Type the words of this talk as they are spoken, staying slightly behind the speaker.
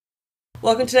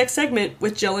Welcome to next segment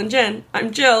with Jill and Jen. I'm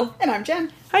Jill. And I'm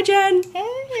Jen. Hi, Jen.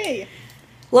 Hey.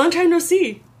 Long time no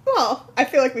see. Well, I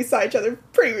feel like we saw each other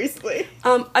pretty recently.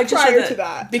 I just prior said to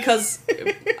that. because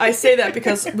I say that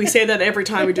because we say that every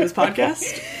time we do this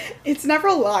podcast. It's never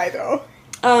a lie, though.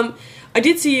 I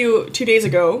did see you 2 days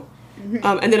ago,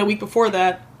 and then a week before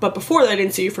that, but before that I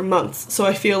didn't see you for months, so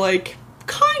I feel like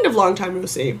kind of long time no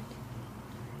see.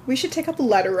 We should take up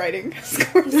letter writing as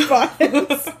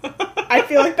correspondence. I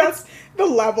feel like that's the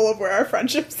level of where our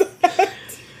friendship's at.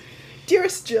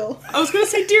 Dearest Jill. I was going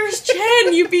to say, dearest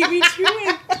Jen, you beat me to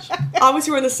it.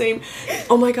 Obviously we're in the same...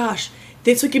 Oh my gosh,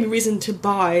 this would give me reason to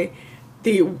buy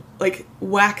the,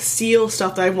 wax seal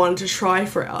stuff that I wanted to try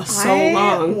for so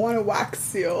long. I want a wax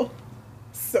seal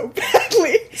so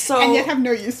badly. And yet have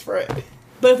no use for it.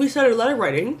 But if we started letter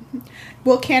writing...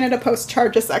 Will Canada Post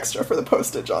charge us extra for the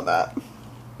postage on that?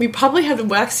 We probably have to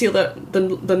wax seal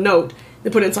the note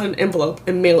and put it inside an envelope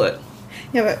and mail it.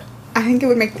 Yeah, but I think it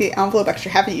would make the envelope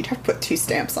extra heavy. You'd have to put 2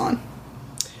 stamps on.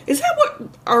 Is that what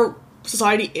our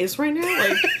society is right now?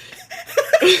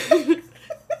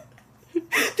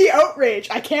 The outrage.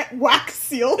 I can't wax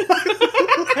seal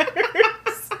my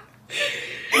letters.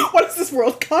 What does this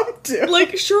world come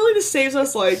to? Surely this saves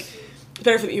us,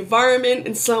 better for the environment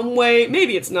in some way.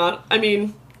 Maybe it's not. I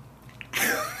mean...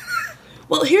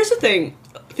 Well, here's the thing.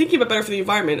 Thinking about better for the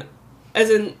environment, as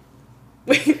in...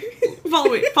 follow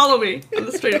me on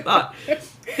the train of thought.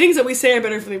 Things that we say are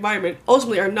better for the environment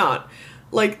ultimately are not.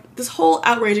 This whole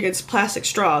outrage against plastic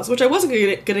straws, which I wasn't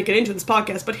going to get into in this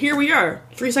podcast, but here we are,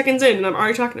 3 seconds in, and I'm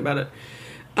already talking about it.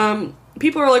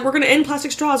 People are like, we're going to end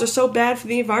plastic straws, they're so bad for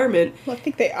the environment. Well, I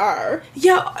think they are.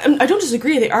 Yeah, I don't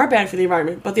disagree, they are bad for the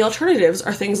environment, but the alternatives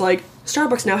are things like,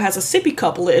 Starbucks now has a sippy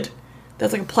cup lid,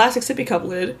 that's a plastic sippy cup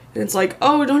lid, and it's don't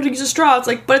have to use a straw, it's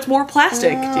but it's more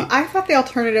plastic. I thought the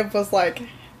alternative was,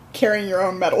 carrying your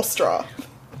own metal straw.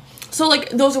 So,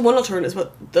 those are one alternatives,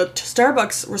 but the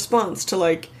Starbucks response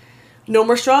to, no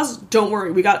more straws, don't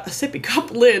worry, we got a sippy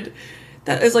cup lid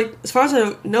that is, as far as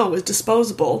I know, is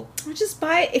disposable. Just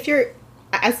buy, if you're,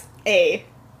 as a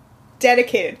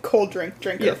dedicated cold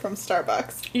drinker from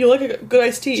Starbucks. You like a good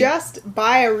iced tea. Just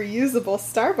buy a reusable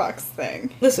Starbucks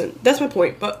thing. Listen, that's my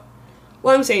point, but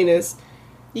what I'm saying is...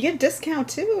 You get a discount,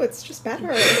 too, it's just better.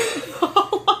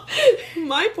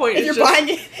 My point is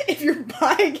if you're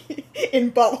buying in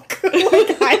bulk,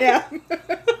 like I am,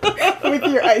 with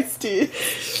your iced tea.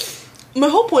 My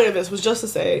whole point of this was just to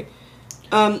say,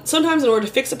 sometimes in order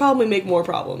to fix a problem, we make more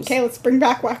problems. Okay, let's bring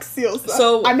back wax seals.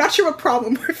 So I'm not sure what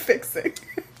problem we're fixing.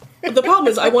 The problem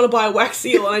is I want to buy a wax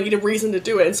seal and I need a reason to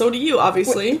do it, and so do you,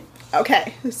 obviously.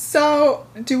 Okay, so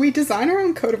do we design our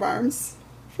own coat of arms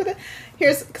for the...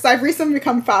 Because I've recently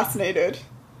become fascinated.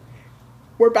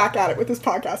 We're back at it with this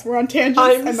podcast. We're on tangents,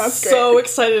 and that's great. I'm so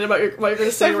excited about what you're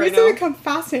going to say right now. I've recently become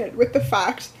fascinated with the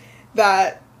fact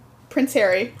that Prince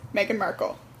Harry, Meghan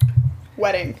Markle,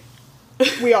 wedding,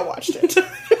 we all watched it.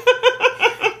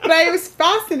 But I was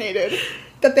fascinated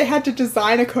that they had to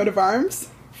design a coat of arms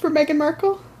for Meghan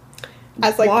Markle.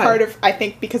 As Why? Part of, I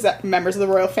think, because members of the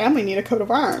royal family need a coat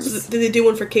of arms. So did they do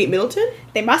one for Kate Middleton?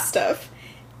 They must have.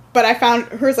 But I found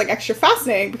hers, extra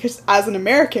fascinating because as an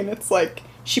American, it's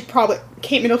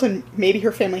Kate Middleton, maybe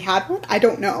her family had one? I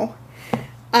don't know.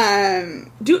 I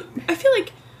feel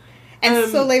like... And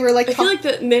so they were, I feel like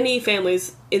that many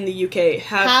families in the UK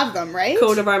have them, right?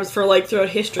 Coat of arms for, throughout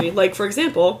history. For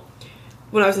example,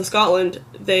 when I was in Scotland,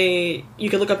 you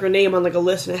could look up your name on, a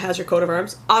list and it has your coat of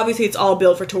arms. Obviously, it's all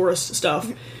built for tourist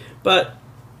stuff, but...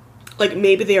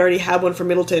 maybe they already had one for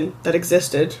Middleton that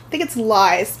existed. I think it's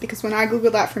lies, because when I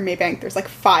Googled that for Maybank, there's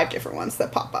 5 different ones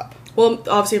that pop up. Well,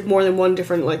 obviously more than one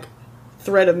different,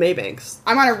 thread of Maybanks.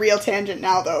 I'm on a real tangent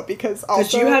now, though, because also...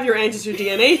 Because you have your Ancestry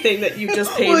DNA thing that you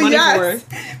just paid money for.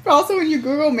 But also when you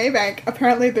Google Maybank,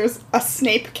 apparently there's a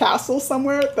Snape castle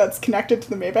somewhere that's connected to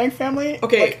the Maybank family.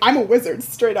 Okay. I'm a wizard,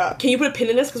 straight up. Can you put a pin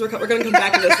in this? Because we're going to come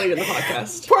back to this later in the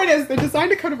podcast. Point is, they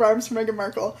designed a coat of arms for Meghan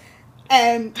Markle,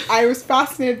 and I was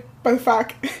fascinated by the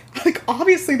fact,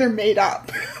 obviously they're made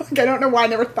up. I don't know why I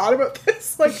never thought about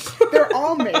this. They're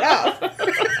all made up.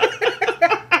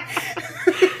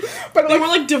 But they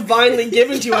were, divinely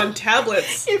given to you on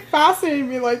tablets. It fascinated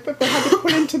me, that they had to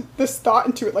put into this thought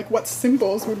into it, what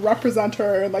symbols would represent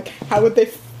her, and, how would they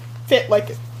fit,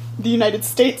 the United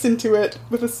States into it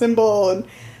with a symbol, and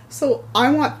so I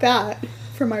want that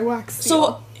for my wax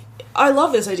seal. So... I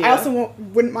love this idea. I also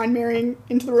wouldn't mind marrying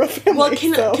into the royal family. Well,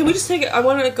 can we just take it... I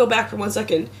want to go back for 1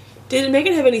 second. Did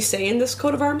Meghan have any say in this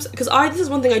coat of arms? Because this is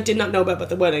one thing I did not know about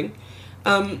the wedding.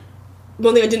 One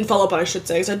thing I didn't follow up on, I should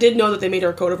say, is I did know that they made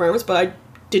her a coat of arms, but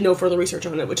did no further research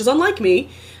on it, which is unlike me.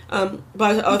 But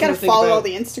I You gotta follow all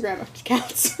the Instagram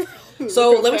accounts.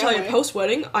 So let me tell you,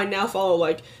 post-wedding, I now follow,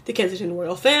 like, the Kensington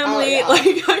Royal Family. Oh, yeah.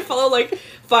 Like, I follow, like,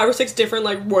 5 or 6 different,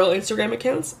 like, royal Instagram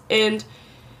accounts. And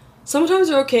sometimes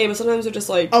they're okay, but sometimes they're just,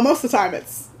 like... Oh, most of the time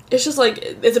it's just, like,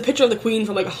 it's a picture of the Queen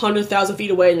from, like, 100,000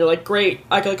 feet away, and you're like, great,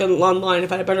 I could look online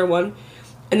if I had a better one.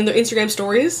 And then their Instagram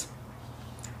stories.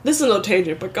 This is no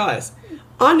tangent, but guys,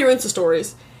 on your Insta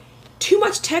stories, too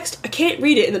much text, I can't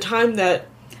read it in the time that...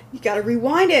 You gotta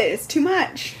rewind it, it's too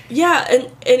much. Yeah,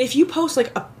 and if you post,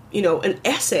 like, an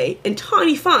essay in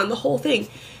tiny font, the whole thing,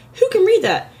 who can read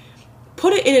that?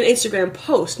 Put it in an Instagram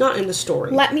post, not in the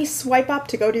story. Let me swipe up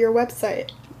to go to your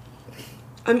website.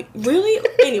 I mean, really?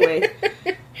 Anyway.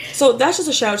 So that's just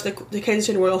a shout out to the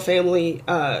Kensington Royal Family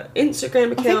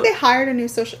Instagram account. I think they hired a new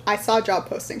I saw a job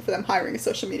posting for them hiring a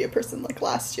social media person, like,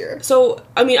 last year. So,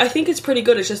 I mean, I think it's pretty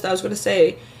good. It's just that I was going to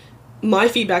say, my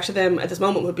feedback to them at this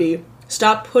moment would be,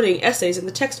 stop putting essays in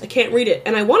the text. I can't read it.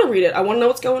 And I want to read it. I want to know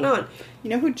what's going on. You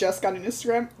know who just got an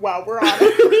Instagram? Wow, we're on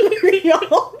it.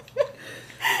 Real.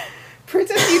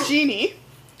 Princess Eugenie.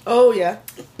 Oh, yeah.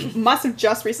 Must have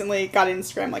just recently got an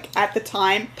Instagram, like, at the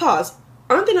time. Pause.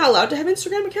 Aren't they not allowed to have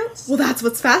Instagram accounts? Well, that's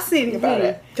what's fascinating about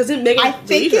it. Because it Megan I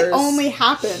think it only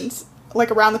happened,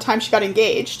 like, around the time she got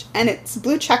engaged, and it's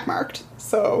blue checkmarked,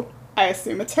 so I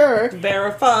assume it's her.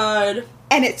 Verified.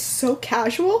 And it's so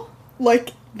casual. Like,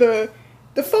 the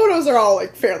photos are all,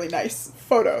 like, fairly nice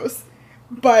photos,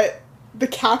 but the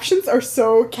captions are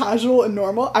so casual and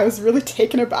normal. I was really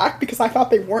taken aback because I thought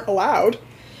they weren't allowed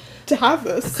to have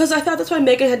this. Because I thought that's why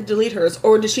Megan had to delete hers,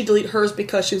 or did she delete hers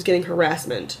because she was getting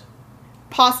harassment?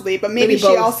 Possibly, but maybe she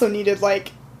both. also needed,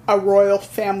 like, a royal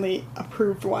family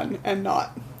approved one and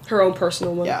not... Her own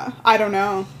personal one. Yeah, I don't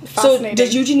know. So,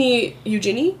 does Eugenie,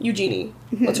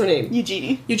 what's her name?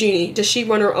 Eugenie, does she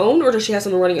run her own, or does she have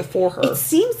someone running it for her? It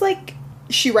seems like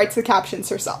she writes the captions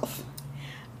herself.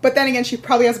 But then again, she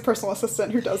probably has a personal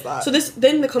assistant who does that. So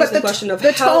then becomes the question of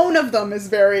the tone of them is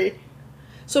very...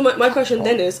 So my question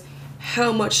then is,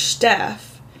 how much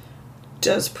staff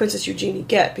does Princess Eugenie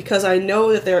get? Because I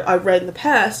know that I've read in the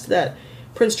past that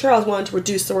Prince Charles wanted to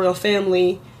reduce the royal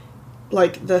family,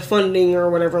 like, the funding or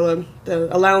whatever,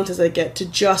 the allowances they get, to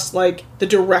just, like, the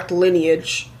direct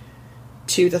lineage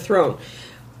to the throne.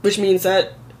 Which means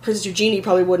that Princess Eugenie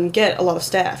probably wouldn't get a lot of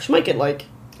staff. She might get, like,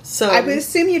 some... I would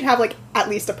assume you'd have, like, at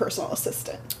least a personal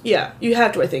assistant. Yeah, you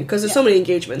have to, I think, because there's so many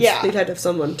engagements. Yeah. They'd have to have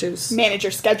someone to... manage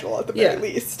your schedule, at the very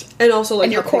least. And also, like...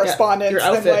 And your correspondence. Your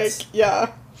outfits. And, like,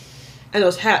 yeah. And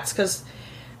those hats, because,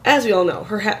 as we all know,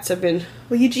 her hats have been...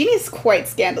 Well, Eugenie's quite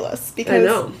scandalous, because I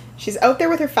know. She's out there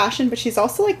with her fashion, but she's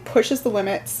also, like, pushes the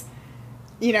limits.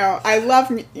 You know, I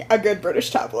love a good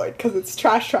British tabloid, because it's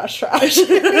trash, trash, trash.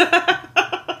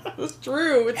 It's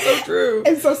true. It's so true.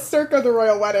 And so, circa the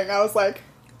royal wedding, I was, like,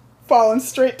 falling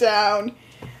straight down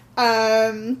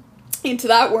into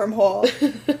that wormhole.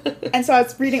 And so I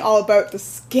was reading all about the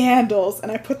scandals,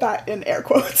 and I put that in air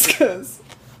quotes, because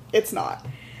it's not.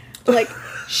 Like,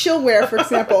 she'll wear, for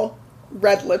example,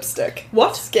 red lipstick.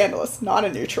 What? Scandalous, not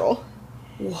a neutral.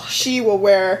 What? She will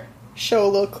show a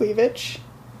little cleavage.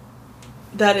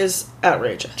 That is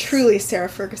outrageous. Truly Sarah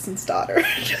Ferguson's daughter.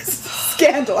 Just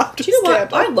scandal after Do you know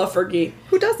scandal. what? I love Fergie.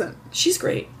 Who doesn't? She's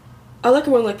great. I like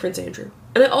her more than like Prince Andrew.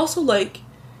 And I also like...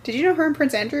 Did you know her and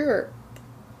Prince Andrew are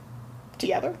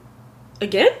together?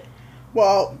 Again?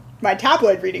 Well, my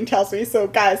tabloid reading tells me, so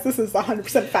guys, this is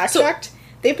 100% fact-checked.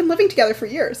 They've been living together for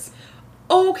years.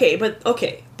 Oh, okay.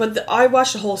 But I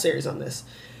watched the whole series on this.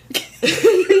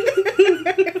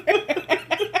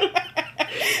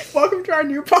 Welcome to our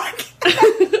new podcast.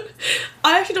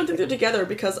 I actually don't think they're together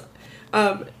because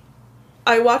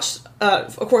I watched,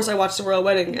 of course I watched The Royal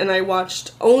Wedding, and I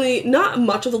watched not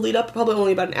much of the lead up, probably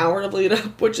only about an hour of the lead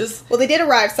up, which is... Well, they did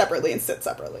arrive separately and sit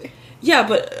separately. Yeah,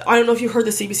 but I don't know if you heard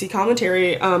the CBC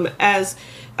commentary, as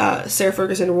Sarah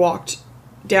Ferguson walked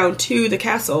down to the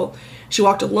castle. She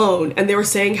walked alone, and they were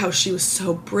saying how she was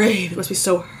so brave. It must be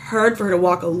so hard for her to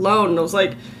walk alone. And I was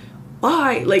like,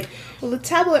 why? Like, well, the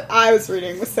tablet I was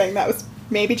reading was saying that was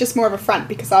maybe just more of a front,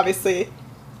 because obviously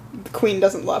the Queen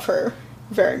doesn't love her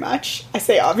very much. I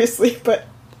say obviously, but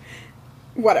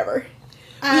whatever.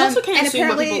 We also can't assume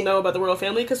what people know about the royal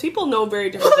family, because people know very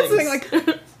different things.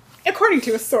 Like, according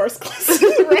to a source close to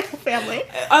the royal family.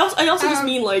 I also just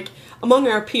mean, like, among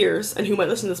our peers, and who might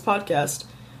listen to this podcast,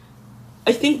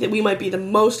 I think that we might be the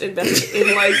most invested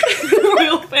in, like, the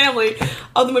royal family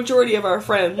of the majority of our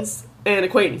friends and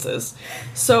acquaintances.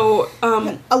 So,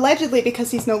 allegedly,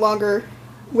 because he's no longer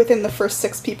within the first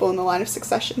 6 people in the line of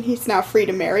succession, he's now free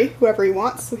to marry whoever he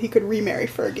wants, so he could remarry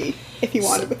Fergie if he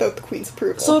wanted without the Queen's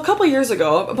approval. So a couple years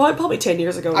ago, probably 10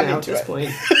 years ago now at this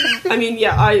point. I mean,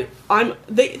 yeah,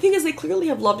 the thing is, they clearly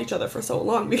have loved each other for so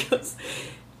long, because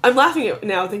I'm laughing at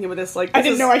now thinking about this, like... I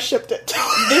didn't know I shipped it.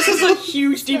 This is a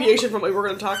huge deviation from what we're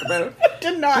going to talk about. I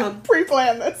did not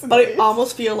pre-plan this. But I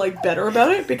almost feel, like, better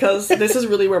about it, because this is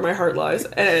really where my heart lies,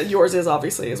 and yours is,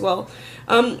 obviously, as well.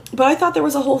 But I thought there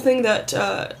was a whole thing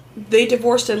that they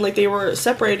divorced and, like, they were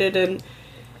separated,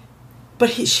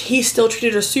 but he still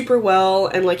treated her super well,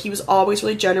 and, like, he was always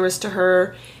really generous to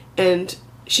her, and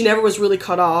she never was really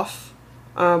cut off.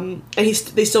 And they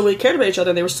still really cared about each other,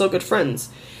 and they were still good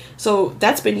friends. So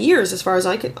that's been years as far as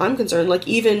I'm concerned. Like,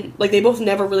 even, like, they both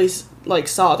never really, like,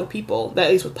 saw other people,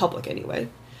 at least with public anyway.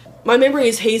 My memory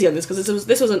is hazy on this, because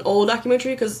this was an old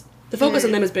documentary, because the focus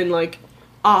on them has been, like,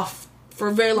 off for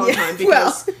a very long time,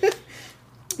 because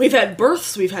we've had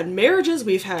births, we've had marriages,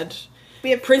 we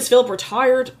have Prince Philip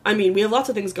retired. I mean, we have lots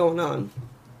of things going on.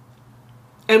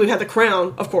 And we've had The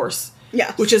Crown, of course.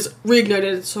 Yes. Which has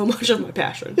reignited so much of my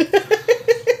passion.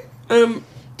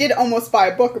 Did almost buy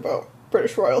a book about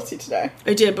British royalty today.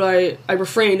 I did, but I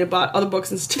refrained and bought other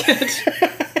books instead.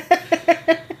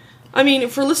 I mean,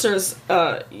 for listeners,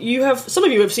 some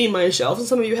of you have seen my shelf and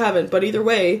some of you haven't, but either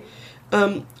way,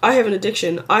 I have an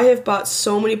addiction. I have bought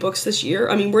so many books this year.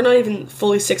 I mean, we're not even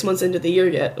fully 6 months into the year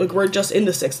yet. Like, we're just in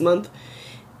the 6th month.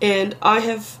 And I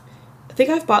think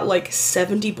I've bought like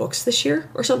 70 books this year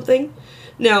or something.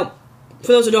 Now,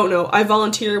 for those who don't know, I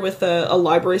volunteer with a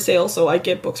library sale, so I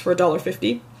get books for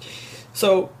 $1.50.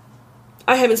 So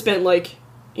I haven't spent, like,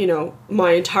 you know,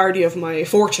 my entirety of my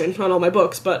fortune on all my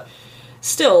books, but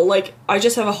still, like, I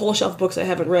just have a whole shelf of books I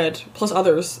haven't read, plus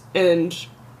others, and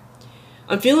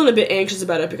I'm feeling a bit anxious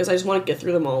about it because I just want to get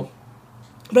through them all.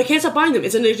 But I can't stop buying them.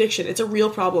 It's an addiction. It's a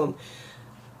real problem.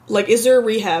 Like, is there a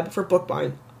rehab for book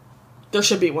buying? There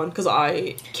should be one, because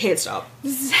I can't stop.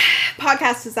 This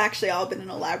podcast has actually all been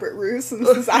an elaborate ruse, and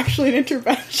this is actually an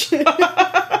intervention.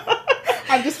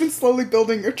 I've just been slowly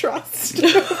building your trust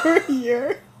for a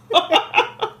year.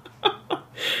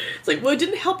 It's like, well, it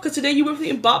didn't help because today you went with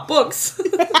me and bought books.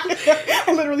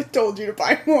 I literally told you to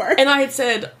buy more. And I had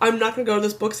said, I'm not going to go to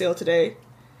this book sale today.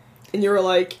 And you were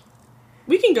like,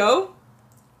 we can go.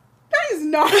 That is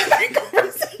not a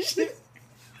conversation.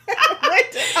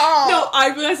 No,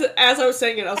 I realized that as I was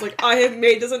saying it, I was like, I have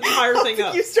made this entire thing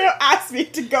up. You straight up asked me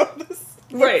to go to this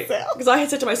book sale. Because I had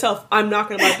said to myself, I'm not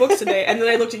going to buy books today. And then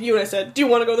I looked at you and I said, do you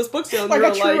want to go to this book sale? And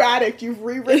like you were a true addict, you've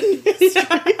rewritten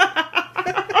history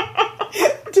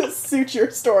to suit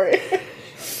your story.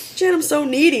 Jen, I'm so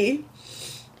needy.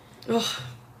 Ugh.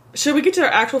 Should we get to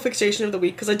our actual fixation of the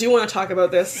week? Because I do want to talk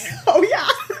about this. Oh, yeah.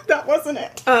 That wasn't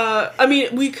it. I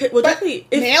mean, we could... Well, definitely...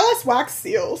 Mail us wax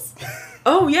seals.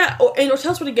 Oh, yeah. Oh, and or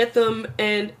tell us where to get them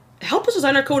and help us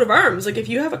design our coat of arms. Like, if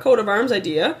you have a coat of arms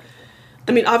idea...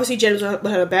 I mean, obviously, Jen's would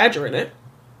have a badger in it.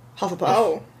 Hufflepuff.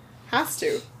 Oh. Has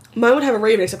to. Mine would have a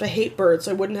raven, except I hate birds,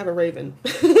 so I wouldn't have a raven.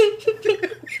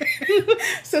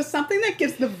 So something that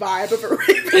gives the vibe of a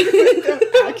raven without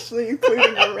actually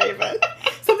including a raven.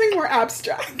 Something more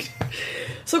abstract.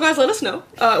 So guys, let us know.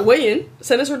 Weigh in.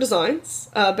 Send us your designs.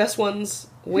 Best ones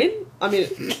win. I mean...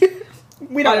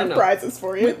 we don't have prizes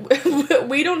for you.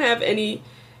 We don't have any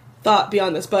thought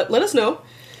beyond this, but let us know.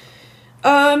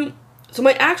 So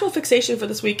my actual fixation for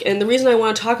this week, and the reason I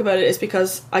want to talk about it is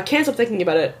because I can't stop thinking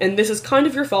about it, and this is kind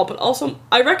of your fault, but also,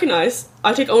 I recognize,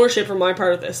 I take ownership for my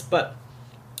part of this, but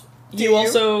you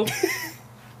also...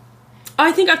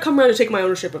 I think I've come around to take my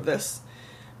ownership of this,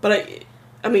 but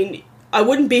I mean, I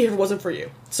wouldn't be here if it wasn't for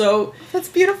you, so... That's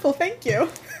beautiful, thank you.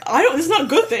 This is not a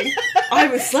good thing. I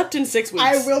haven't slept in 6 weeks.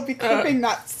 I will be clipping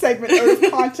that segment out of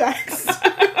context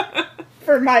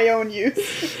for my own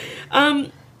use.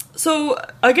 So,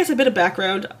 I guess a bit of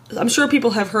background. I'm sure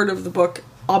people have heard of the book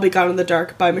I'll Be Gone in the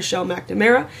Dark by Michelle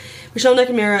McNamara. Michelle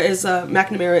McNamara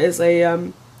is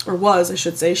or was, I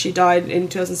should say, she died in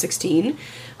 2016.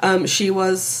 She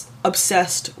was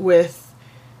obsessed with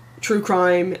true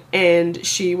crime, and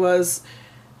she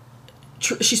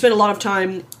spent a lot of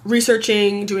time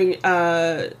researching, doing,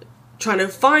 trying to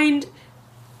find,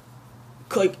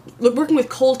 like, working with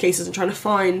cold cases and trying to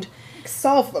find...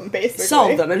 Solve them, basically.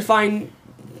 Solve them, and find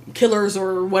killers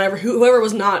or whatever, whoever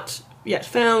was not yet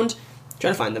found, try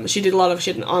to find them. She had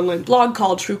an online blog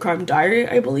called True Crime Diary,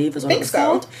 I believe is what it was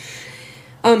called.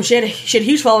 She had a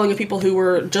huge following of people who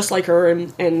were just like her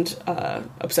and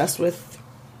obsessed with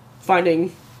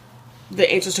finding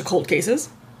the answers to cold cases.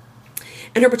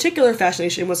 And her particular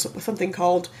fascination was with something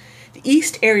called the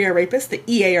East Area Rapist, the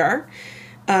EAR,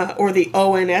 or the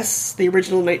ONS, the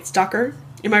Original Night Stalker.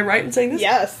 Am I right in saying this?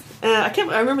 Yes. I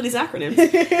remember these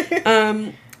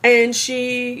acronyms. And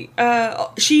she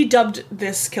dubbed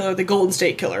this killer the Golden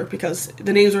State Killer because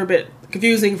the names were a bit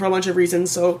confusing for a bunch of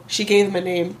reasons, so she gave them a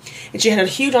name. And she had a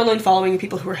huge online following of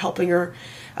people who were helping her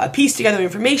piece together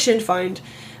information, find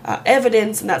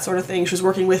evidence, and that sort of thing. She was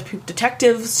working with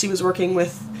detectives. She was working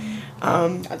with...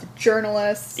 as a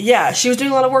journalist. Yeah, she was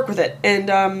doing a lot of work with it.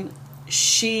 And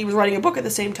she was writing a book at the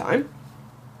same time.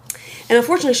 And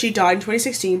unfortunately, she died in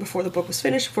 2016 before the book was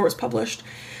finished, before it was published.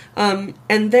 And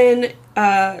then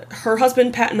her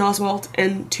husband, Patton Oswalt,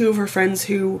 and two of her friends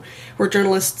who were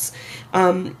journalists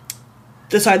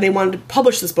decided they wanted to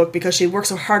publish this book because she had worked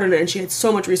so hard on it and she had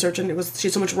so much research and she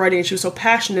had so much writing and she was so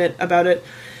passionate about it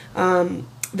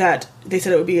that they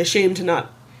said it would be a shame to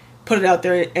not put it out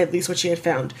there, at least what she had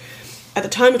found. At the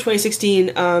time of 2016,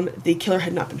 the killer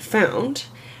had not been found.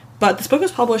 But this book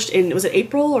was published in, was it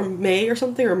April or May or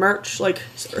something, or March, or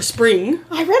spring?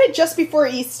 I read it just before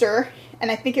Easter, and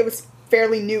I think it was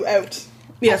fairly new out.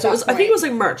 Yeah, so I think it was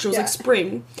like March. It was like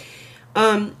spring.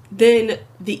 Then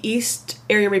the East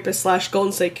Area Rapist /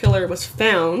 Golden State Killer was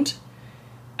found.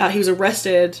 He was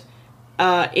arrested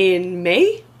in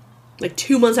May, like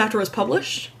 2 months after it was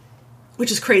published,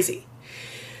 which is crazy.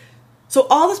 So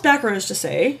all this background is to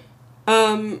say...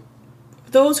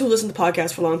 those who listen to the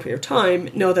podcast for a long period of time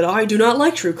know that I do not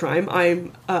like true crime.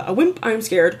 I'm a wimp. I'm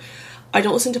scared. I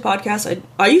don't listen to podcasts.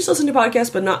 I used to listen to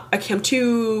podcasts, but I'm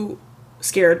too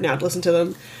scared now to listen to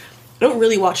them. I don't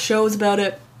really watch shows about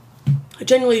it. I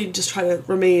generally just try to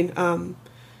remain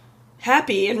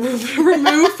happy and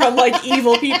removed from like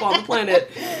evil people on the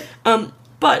planet.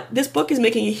 But this book is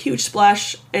making a huge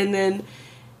splash, and then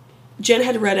Jen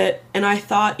had read it, and I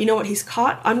thought, you know what, he's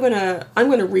caught. I'm gonna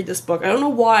read this book. I don't know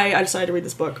why I decided to read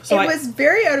this book. So it was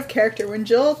very out of character when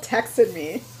Jill texted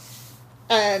me,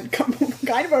 and kind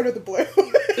of out of the blue.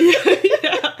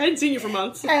 Yeah, I hadn't seen you for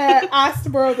months. And asked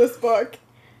to borrow this book.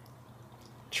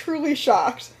 Truly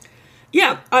shocked.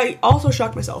 Yeah, I also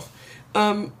shocked myself.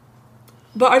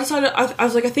 But I decided, I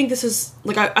was like, I think this is,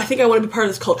 like, I think I want to be part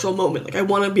of this cultural moment. Like, I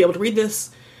want to be able to read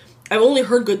this. I've only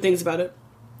heard good things about it.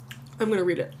 I'm gonna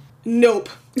read it. Nope,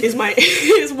 is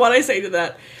what I say to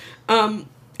that.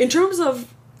 In terms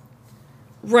of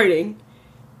writing,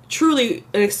 truly,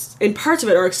 and parts of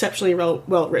it are exceptionally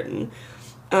well written.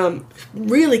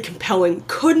 Really compelling,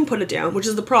 couldn't put it down, which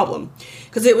is the problem,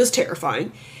 because it was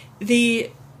terrifying.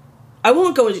 I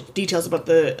won't go into details about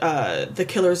the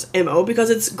killer's MO, because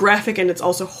it's graphic and it's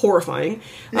also horrifying.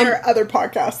 There are other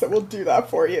podcasts that will do that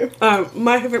for you.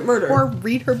 My Favorite Murder. Or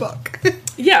read her book.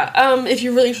 Yeah, if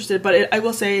you're really interested, but I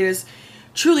will say it is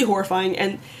truly horrifying,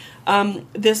 and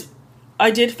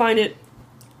I did find it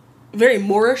very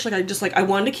Moorish. Like, I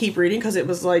wanted to keep reading because it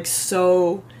was, like,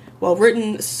 so well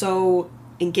written, so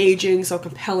engaging, so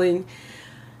compelling,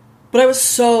 but I was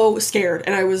so scared,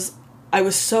 and I was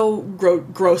so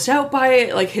grossed out by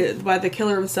it, like, by the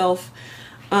killer himself.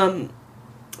 So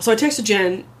I texted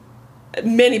Jen at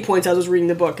many points as I was reading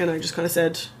the book, and I just kind of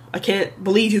said, I can't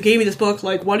believe you gave me this book.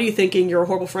 Like, what are you thinking? You're a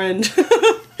horrible friend.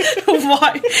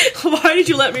 Why did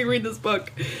you let me read this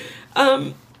book?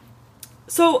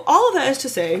 So all of that is to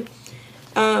say,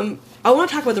 I want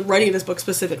to talk about the writing of this book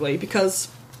specifically, because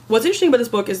what's interesting about this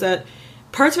book is that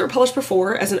parts of it were published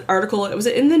before as an article. Was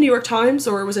it in the New York Times,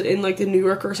 or was it in, like, the New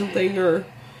Yorker or something, or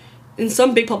in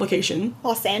some big publication?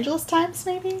 Los Angeles Times,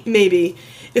 maybe? Maybe.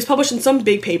 It was published in some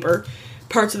big paper.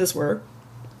 Parts of this were.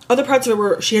 Other parts of it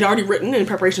were she had already written in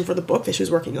preparation for the book that she was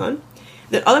working on.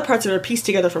 Then other parts of it are pieced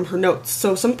together from her notes.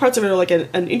 So some parts of it are like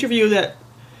an interview that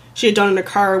she had done in a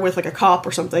car with, like, a cop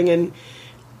or something, and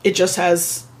it just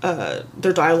has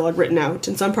their dialogue written out.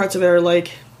 And some parts of it are,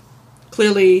 like,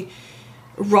 clearly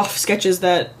rough sketches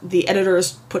that the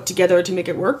editors put together to make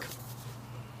it work.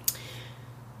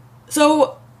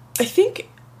 So I think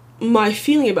my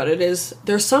feeling about it is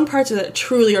there's some parts of it that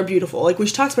truly are beautiful. Like, when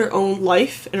she talks about her own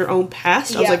life and her own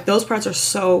past, I was like, those parts are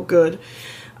so good.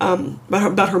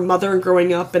 About her mother and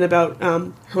growing up, and about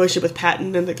her relationship with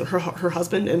Patton and, like, her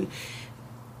husband, and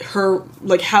her,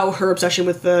 like, how her obsession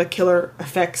with the killer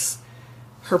affects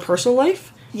her personal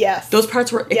life. Yes. Those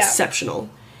parts were exceptional.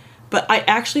 But I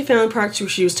actually found parts where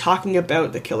she was talking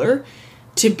about the killer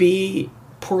to be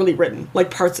poorly written, like,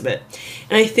 parts of it.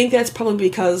 And I think that's probably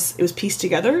because it was pieced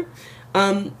together.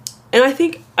 And I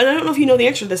think, and I don't know if you know the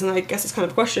answer to this, and I guess it's kind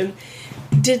of a question,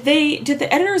 did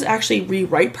the editors actually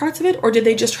rewrite parts of it, or did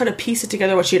they just try to piece it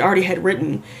together what she had already had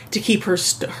written to keep her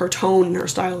tone and her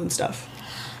style and stuff?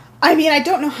 I mean, I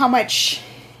don't know how much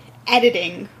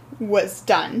editing was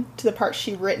done to the parts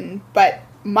she written, but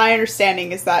my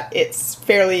understanding is that it's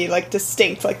fairly, like,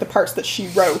 distinct. Like, the parts that she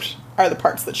wrote are the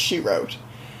parts that she wrote.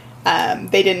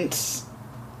 They didn't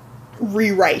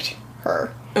rewrite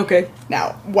her. Okay.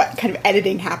 Now, what kind of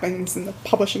editing happens in the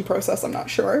publishing process, I'm not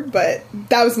sure, but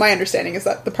that was my understanding, is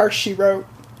that the parts she wrote,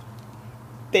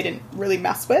 they didn't really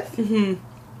mess with. Mm-hmm.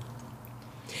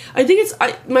 I think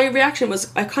my reaction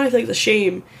was, I kind of think it's a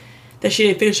shame that she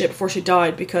didn't finish it before she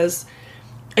died, because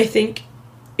I think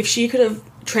if she could have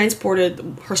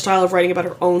transported her style of writing about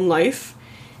her own life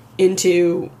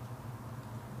into,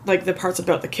 like, the parts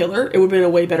about the killer, it would have been a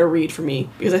way better read for me,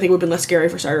 because I think it would have been less scary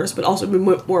for starters, but also been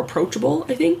more approachable,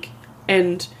 I think,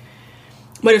 and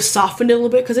might have softened it a little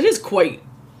bit, because it is quite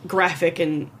graphic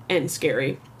and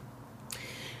scary.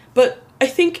 But I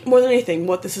think, more than anything,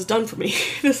 what this has done for me,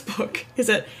 this book, is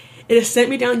that it has sent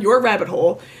me down your rabbit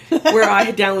hole, where I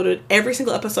had downloaded every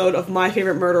single episode of My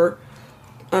Favorite Murder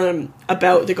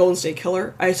about the Golden State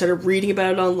Killer. I started reading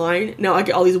about it online. Now I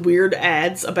get all these weird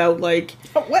ads about, like...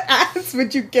 What ads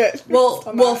would you get?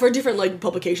 Well, for different, like,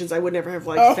 publications I would never have,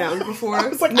 like, found before. I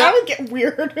was like, I would get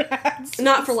weird ads.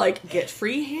 Not for, like, get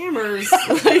free hammers.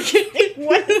 Like,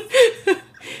 what?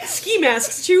 Ski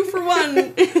masks, 2 for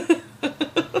 1.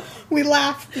 We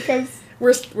laugh because...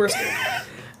 We're scared.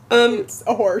 It's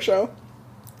a horror show.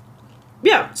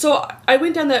 Yeah, so I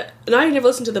went down that, and I never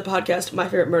listened to the podcast My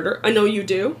Favorite Murder. I know you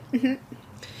do.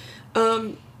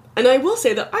 Mm-hmm. And I will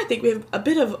say that I think we have a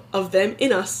bit of them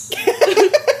in us.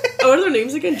 What are their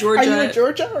names again? Georgia. Are you a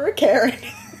Georgia or a Karen?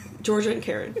 Georgia and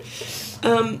Karen.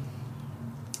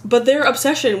 But their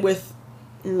obsession with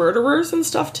murderers and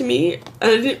stuff, to me,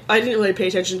 and I didn't really pay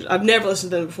attention. I've never listened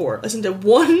to them before. I listened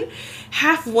to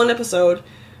half one episode,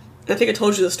 and I think I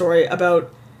told you the story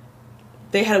about...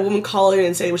 They had a woman call in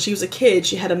and say when she was a kid,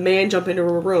 she had a man jump into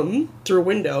her room through a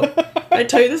window. Did I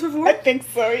tell you this before? I think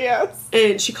so, yes.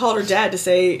 And she called her dad to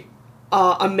say,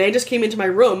 a man just came into my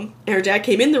room, and her dad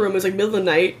came in the room, it was like middle of the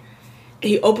night, and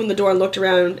he opened the door and looked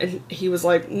around, and he was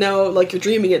like, no, like, you're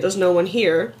dreaming it, there's no one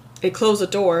here. And he closed the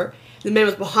door. The man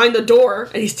was behind the door,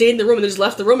 and he stayed in the room and then just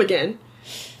left the room again.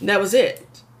 And that was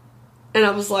it. And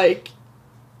I was like,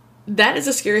 that is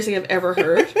the scariest thing I've ever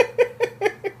heard.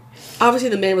 Obviously,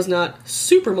 the man was not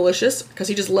super malicious, because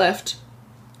he just left.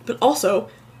 But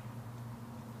also,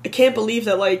 I can't believe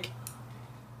that, like,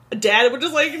 a dad would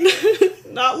just, like,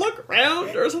 not look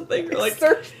around or something. Or, like,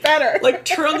 search better. Like,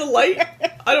 turn on the light.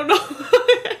 I don't know.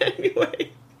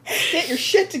 Anyway. Get your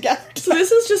shit together. So this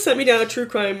has just sent me down a true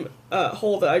crime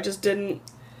hole that I just didn't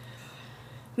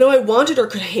know I wanted or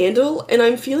could handle. And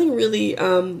I'm feeling really,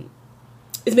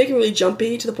 it's making me really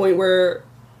jumpy to the point where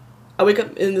I wake up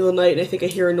in the middle of the night and I think I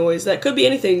hear a noise. That could be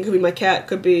anything. It could be my cat.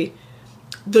 Could be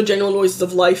the general noises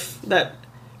of life that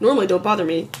normally don't bother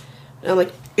me. And I'm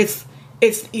like, it's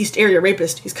the East Area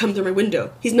rapist. He's come through my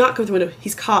window. He's not come through my window.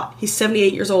 He's caught. He's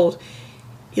 78 years old.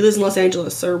 He lives in Los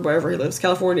Angeles or wherever he lives,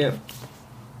 California.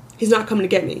 He's not coming to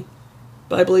get me.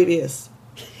 But I believe he is.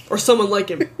 Or someone like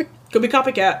him. Could be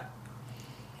copycat.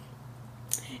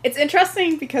 It's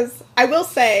interesting because I will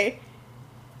say,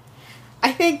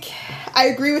 I think I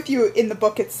agree with you in the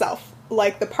book itself.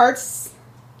 Like, the parts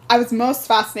I was most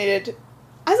fascinated,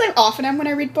 as I often am when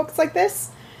I read books like this,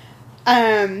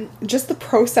 just the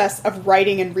process of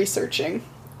writing and researching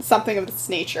something of this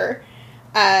nature.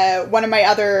 One of my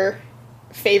other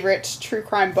favorite true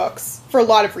crime books, for a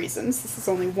lot of reasons, this is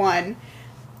only one,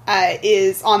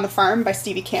 is On the Farm by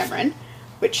Stevie Cameron,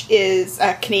 which is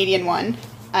a Canadian one,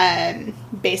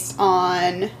 based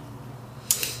on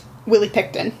Willie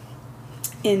Picton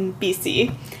in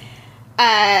BC.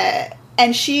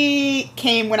 And she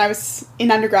came, when I was in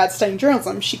undergrad studying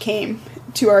journalism, she came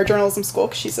to our journalism school,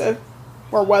 because she's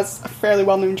was a fairly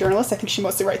well-known journalist. I think she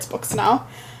mostly writes books now.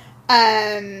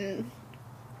 And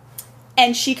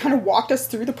she kind of walked us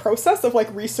through the process of,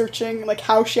 like, researching, like,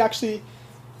 how she actually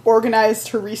organized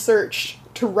her research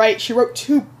to write. She wrote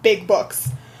 2 big books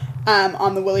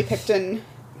on the Willie Picton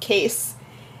case.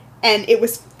 And it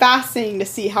was fascinating to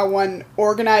see how one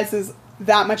organizes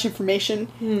that much information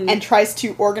and tries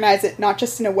to organize it not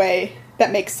just in a way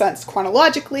that makes sense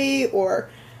chronologically or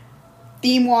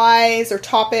theme-wise or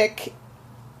topic,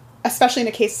 especially in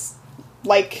a case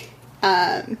like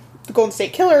the Golden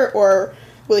State Killer or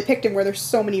Willie Picton, where there's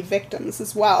so many victims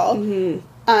as well.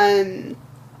 Mm-hmm.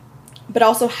 But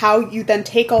also how you then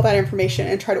take all that information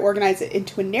and try to organize it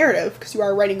into a narrative, because you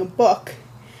are writing a book.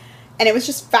 And it was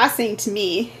just fascinating to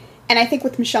me. And I think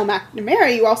with Michelle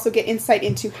McNamara, you also get insight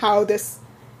into how this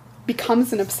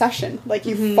becomes an obsession. Like,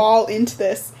 you fall into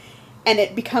this, and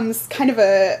it becomes kind of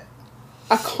a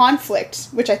conflict,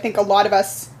 which I think a lot of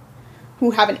us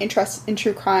who have an interest in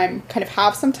true crime kind of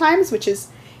have sometimes, which is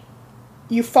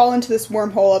you fall into this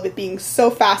wormhole of it being so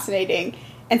fascinating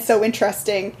and so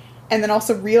interesting, and then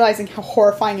also realizing how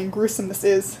horrifying and gruesome this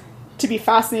is to be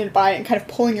fascinated by it and kind of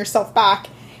pulling yourself back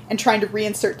and trying to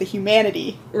reinsert the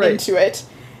humanity Right. into it.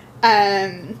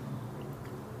 And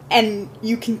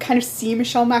you can kind of see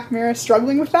Michelle McNamara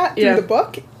struggling with that through Yeah. the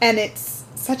book, and it's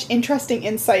such interesting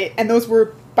insight, and those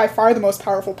were by far the most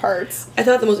powerful parts. I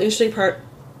thought the most interesting part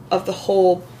of the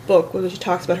whole book was when she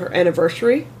talks about her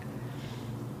anniversary,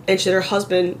 and she said her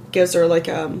husband gives her like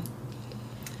an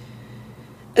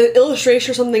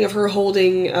illustration or something of her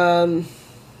holding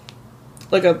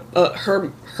like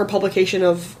her publication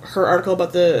of her article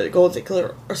about the Golden State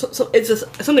Killer, or it's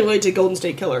just something related to Golden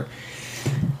State Killer.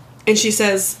 And she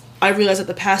says, I realized that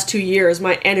the past 2 years,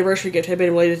 my anniversary gift had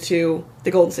been related to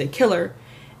the Golden State Killer.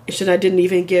 And she said, I didn't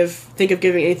even think of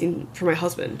giving anything for my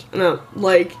husband. And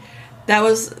that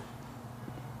was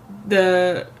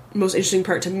the most interesting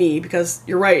part to me, because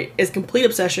you're right, it's complete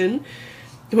obsession,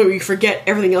 where you forget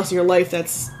everything else in your life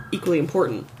that's equally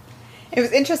important. It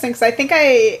was interesting, because I think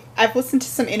I've listened to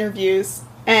some interviews,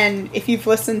 and if you've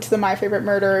listened to the My Favorite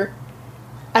Murder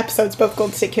episodes about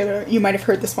Golden State Killer, you might have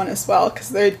heard this one as well, because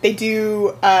they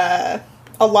do a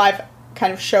live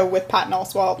kind of show with Patton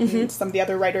Oswalt and some of the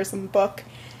other writers in the book,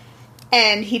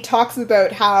 and he talks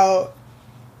about how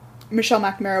Michelle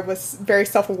McNamara was very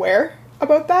self-aware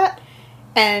about that,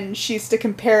 and he used to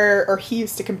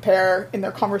compare in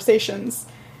their conversations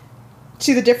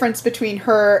to the difference between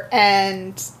her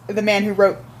and the man who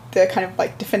wrote the kind of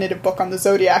like definitive book on the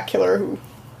Zodiac Killer, who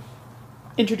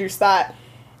introduced that,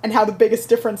 and how the biggest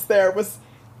difference there was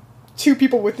two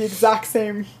people with the exact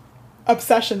same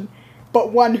obsession,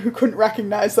 but one who couldn't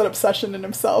recognize that obsession in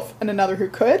himself and another who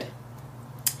could.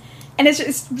 And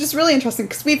it's just really interesting,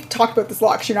 because we've talked about this a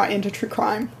lot, because you're not into true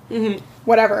crime,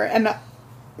 whatever, and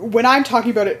when I'm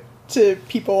talking about it to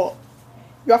people,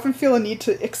 you often feel a need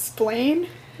to explain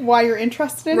why you're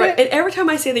interested in it. And every time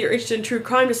I say that you're interested in true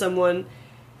crime to someone,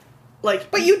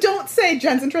 like... But you don't say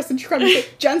Jen's interested in true crime, you say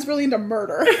Jen's really into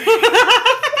murder.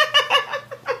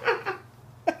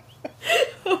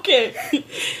 Okay.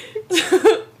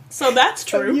 So that's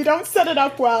true. So you don't set it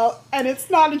up well, and it's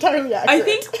not entirely accurate. I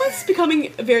think what's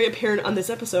becoming very apparent on this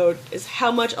episode is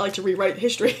how much I like to rewrite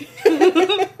history.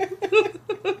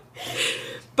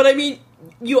 But I mean,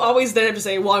 you always then have to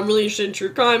say, well, I'm really interested in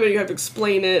true crime, and you have to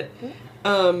explain it.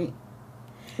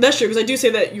 That's true, because I do say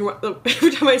that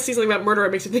every time I see something about murder,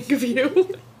 it makes me think of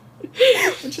you.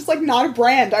 Which is, like, not a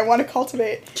brand I want to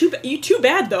cultivate. Too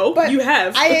bad, though. But you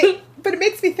have. But it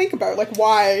makes me think about, like,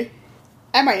 why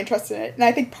am I interested in it? And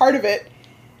I think part of it,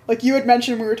 like, you had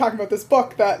mentioned when we were talking about this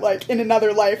book, that, like, in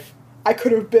another life, I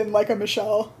could have been, like, a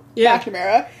Michelle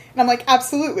McNamara. And I'm like,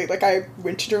 absolutely. Like, I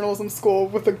went to journalism school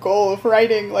with the goal of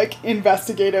writing, like,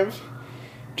 investigative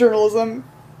journalism.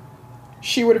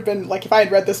 She would have been, like, if I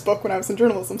had read this book when I was in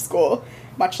journalism school,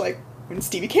 much like when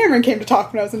Stevie Cameron came to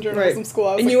talk when I was in journalism school,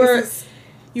 I was and like,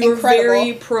 you were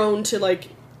very prone to, like,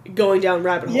 going down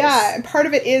rabbit holes. Yeah, and part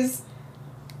of it is,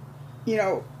 you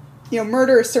know,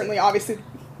 murder is certainly, obviously,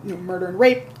 murder and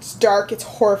rape, it's dark, it's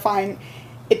horrifying.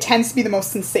 It tends to be the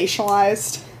most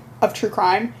sensationalized of true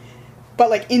crime. But,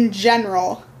 like, in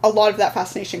general, a lot of that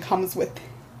fascination comes with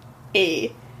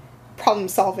a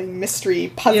problem-solving,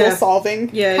 mystery, puzzle-solving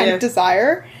kind of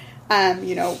desire.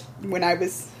 When I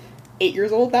was 8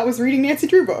 years old, that was reading Nancy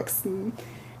Drew books, and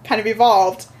kind of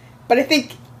evolved. But I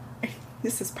think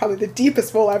this is probably the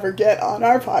deepest we'll ever get on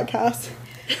our podcast.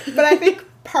 But I think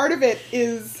part of it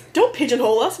is... Don't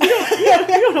pigeonhole us. We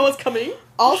don't know what's coming.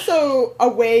 Also a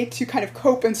way to kind of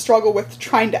cope and struggle with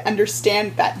trying to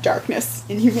understand that darkness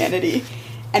in humanity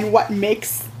and what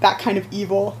makes that kind of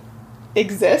evil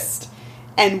exist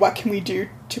and what can we do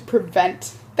to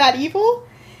prevent that evil.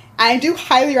 And I do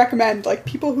highly recommend, like,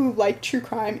 people who like true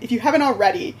crime, if you haven't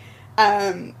already,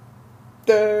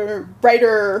 the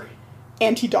writer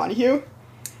Auntie Donahue,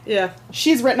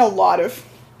 she's written a lot of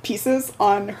pieces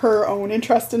on her own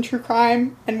interest in true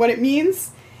crime and what it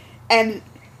means, and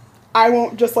I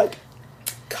won't just, like,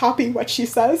 copy what she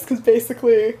says, because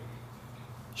basically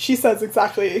she says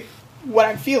exactly what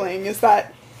I'm feeling, is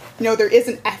that, there is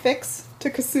an ethics to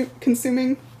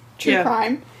consuming true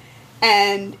crime,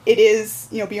 and it is,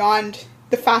 beyond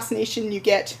the fascination you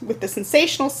get with the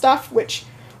sensational stuff, which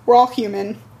we're all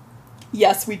human.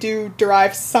 Yes, we do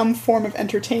derive some form of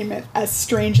entertainment, as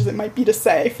strange as it might be to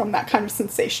say, from that kind of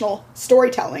sensational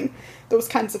storytelling. Those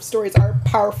kinds of stories are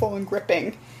powerful and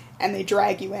gripping, and they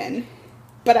drag you in.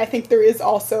 But I think there is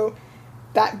also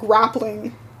that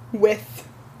grappling with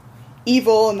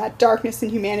evil and that darkness in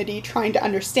humanity, trying to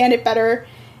understand it better.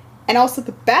 And also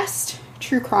the best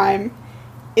true crime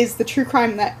is the true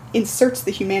crime that inserts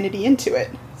the humanity into it.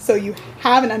 So you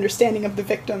have an understanding of the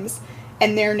victims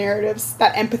and their narratives.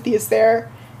 That empathy is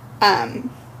there.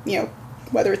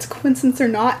 whether it's coincidence or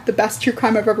not, the best true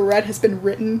crime I've ever read has been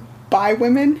written by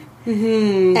women.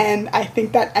 Mm-hmm. And I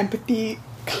think that empathy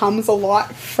comes a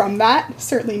lot from that.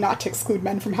 Certainly not to exclude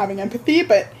men from having empathy,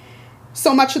 but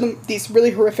so much of these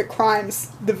really horrific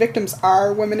crimes, the victims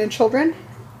are women and children.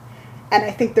 And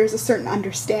I think there's a certain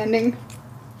understanding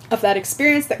of that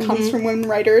experience that comes from women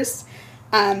writers.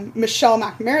 Michelle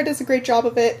McNamara does a great job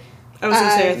of it. I was going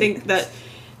to say, I think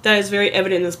that is very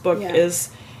evident in this book, is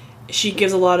she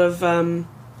gives a lot of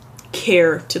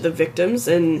care to the victims,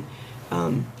 and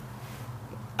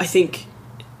I think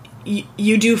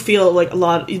you do feel like a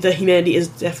lot, the humanity is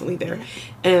definitely there.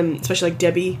 Especially like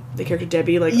Debbie, the character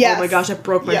Debbie, like, oh my gosh, that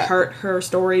broke my heart, her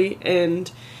story,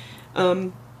 and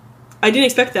I didn't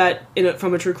expect that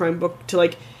from a true crime book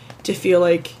to feel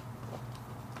like,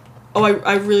 oh,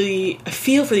 I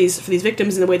feel for these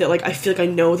victims in the way that, like, I feel like I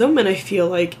know them, and I feel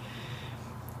like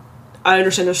I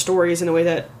understand their stories in a way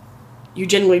that you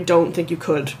generally don't think you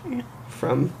could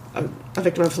from a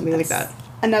victim of something like that.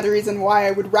 Another reason why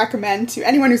I would recommend to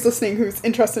anyone who's listening who's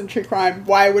interested in true crime,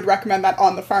 why I would recommend that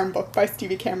On the Farm book by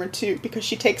Stevie Cameron too, because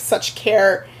she takes such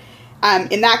care.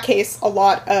 In that case, a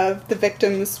lot of the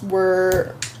victims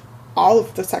were,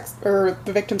 the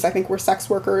victims I think were sex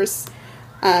workers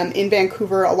in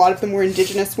Vancouver. A lot of them were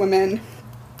Indigenous women,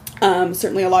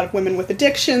 certainly a lot of women with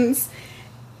addictions,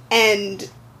 and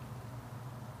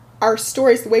our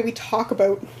stories, the way we talk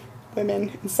about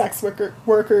women and sex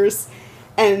workers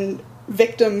and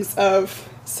victims of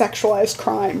sexualized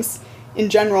crimes in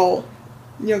general,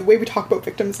 the way we talk about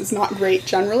victims is not great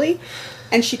generally,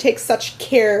 and she takes such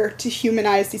care to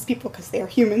humanize these people because they are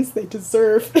humans, they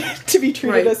deserve to be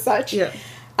treated as such.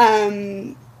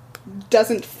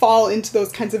 Doesn't fall into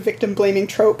those kinds of victim blaming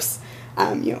tropes,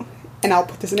 and I'll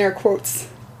put this in air quotes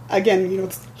again,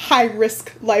 high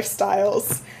risk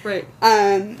lifestyles,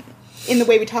 in the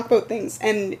way we talk about things.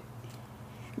 And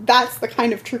that's the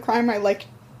kind of true crime I like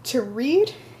to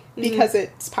read because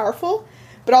it's powerful.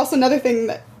 But also another thing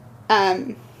that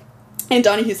Anne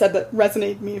Donahue said that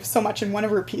resonated with me so much in one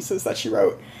of her pieces that she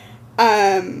wrote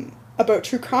about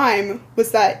true crime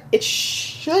was that it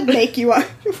should make you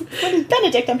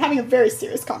Benedict, I'm having a very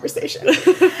serious conversation.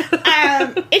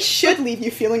 It should leave you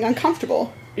feeling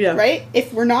uncomfortable, right?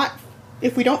 If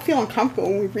we don't feel uncomfortable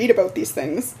when we read about these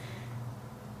things,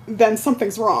 then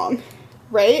something's wrong,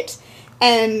 right?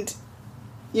 And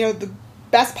the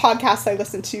best podcasts I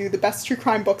listen to, the best true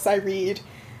crime books I read,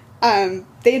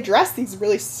 they address these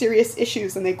really serious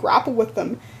issues and they grapple with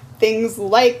them. Things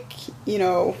like,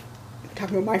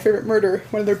 talking about My Favorite Murder,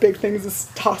 one of their big things is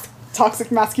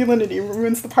toxic masculinity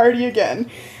ruins the party again.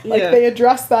 They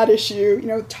address that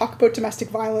issue, talk about domestic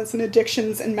violence and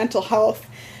addictions and mental health,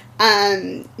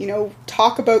 and,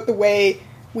 talk about the way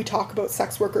we talk about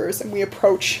sex workers and we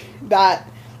approach that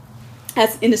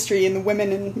as industry and the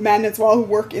women and men as well who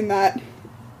work in that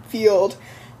field.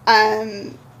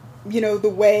 The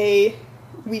way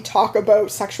we talk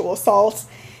about sexual assault.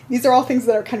 These are all things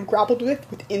that are kind of grappled with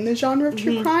within the genre of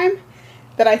true crime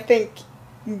that I think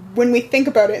when we think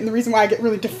about it, and the reason why I get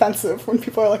really defensive when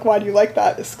people are like, why do you like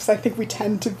that, is because I think we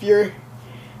tend to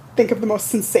think of the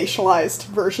most sensationalized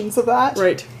versions of that.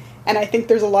 Right. And I think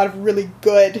there's a lot of really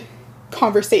good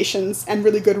conversations and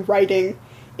really good writing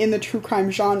in the true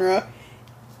crime genre.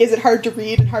 Is it hard to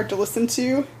read and hard to listen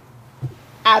to?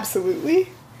 Absolutely.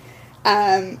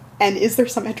 And is there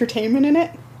some entertainment in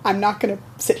it? I'm not going to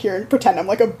sit here and pretend I'm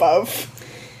above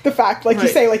the fact, you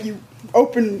say, you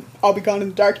open I'll Be Gone in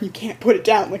the Dark and you can't put it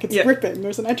down, it's gripping.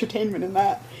 There's an entertainment in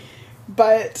that.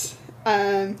 But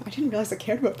I didn't realize I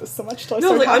cared about this so much till I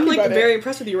started talking about it. I'm very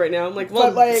impressed with you right now.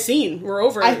 I'm scene, we're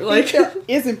over. I think there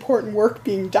is important work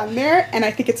being done there, and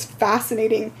I think it's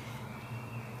fascinating,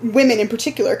 women in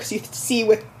particular, because you see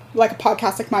with a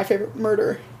podcast like My Favorite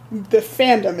Murder, the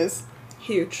fandom is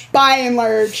huge, by and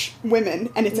large women,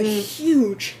 and it's a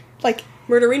huge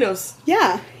murderinos.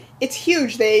 Yeah, it's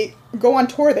huge. They go on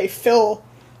tour, they fill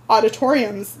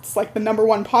auditoriums. It's the number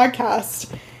one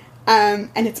podcast,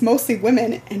 and it's mostly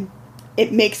women, and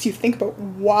it makes you think about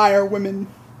why are women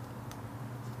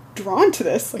drawn to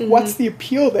this? What's the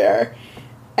appeal there?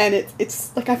 And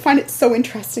it's I find it so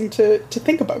interesting to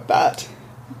think about that.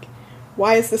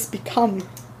 Why has this become?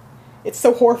 It's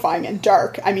so horrifying and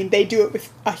dark. I mean, they do it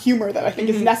with a humor that I think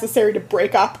is necessary to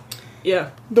break up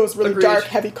those really dark,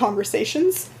 heavy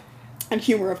conversations. And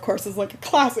humor, of course, is a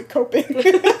classic coping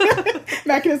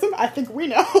mechanism. I think we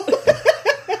know.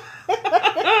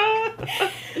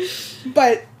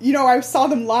 But, I saw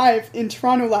them live in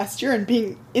Toronto last year, and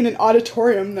being in an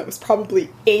auditorium that was probably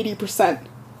 80%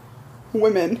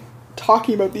 women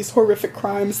talking about these horrific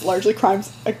crimes, largely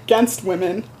crimes against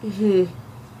women.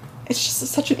 it's just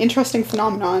such an interesting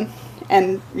phenomenon.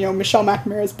 And, you know, Michelle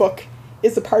McNamara's book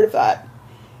is a part of that.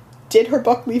 Did her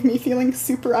book leave me feeling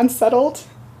super unsettled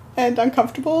and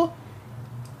uncomfortable?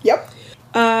 Yep.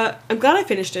 I'm glad I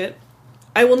finished it.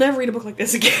 I will never read a book like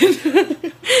this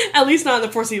again. At least not in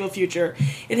the foreseeable future.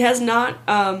 It has not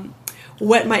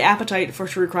whet my appetite for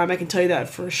true crime, I can tell you that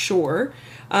for sure.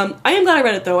 I am glad I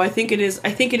read it, though. I think it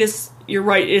is, you're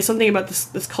right, it is something about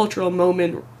this cultural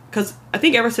moment, because I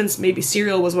think ever since maybe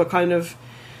Serial was what kind of,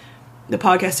 the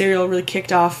podcast Serial really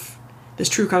kicked off this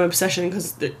true crime obsession,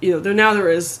 because, you know, there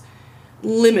is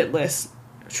limitless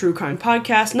true crime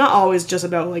podcasts, not always just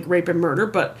about, like, rape and murder,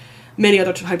 but many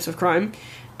other types of crime.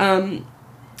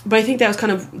 But I think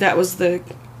that was the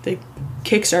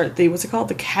kickstart, what's it called?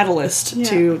 The catalyst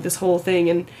to this whole thing.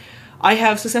 And I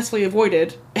have successfully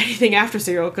avoided anything after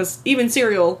Serial, because even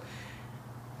Serial,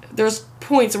 there's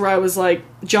points where I was, like,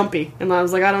 jumpy. And I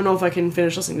was like, I don't know if I can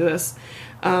finish listening to this.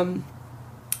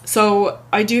 So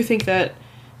I do think that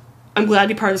I'm glad to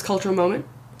be part of this cultural moment.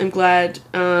 I'm glad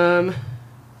I'll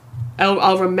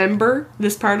remember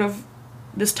this part of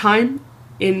this time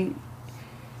in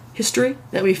history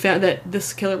that we found, that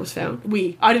this killer was found.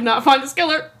 I did not find this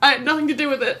killer. I had nothing to do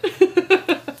with it.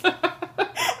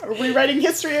 Rewriting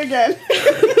history again.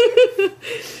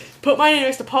 Put my name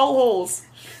next to Paul Holes.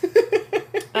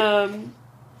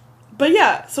 But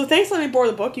yeah, so thanks for letting me borrow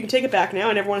the book. You can take it back now.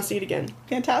 I never want to see it again.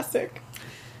 Fantastic.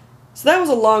 So that was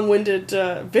a long-winded,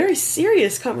 very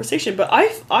serious conversation, but I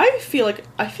feel like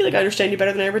I understand you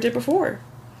better than I ever did before.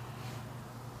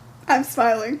 I'm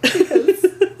smiling because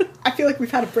I feel like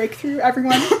we've had a breakthrough,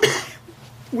 everyone.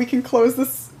 We can close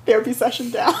this therapy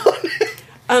session down.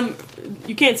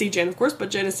 You can't see Jen, of course, but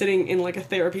Jen is sitting in, like, a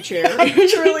therapy chair. I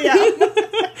truly am.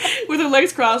 With her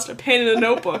legs crossed, a pen and a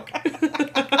notebook.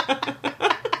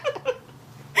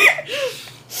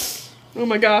 Oh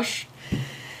my gosh.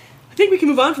 I think we can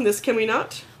move on from this, can we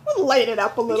not? We'll light it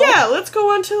up a little. Yeah, let's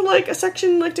go on to, like, a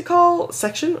section, like, to call...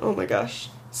 Section? Oh my gosh.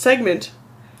 Segment.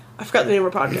 I forgot the name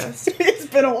of our podcast. It's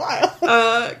been a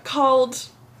while. Called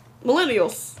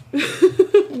Millennials.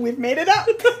 We've made it up.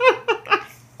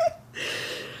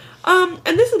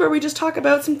 And this is where we just talk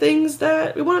about some things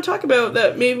that we want to talk about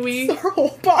that maybe we... It's our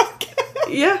whole podcast.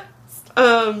 Yeah.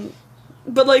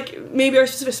 But, like, maybe are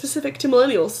specific to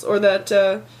millennials, or that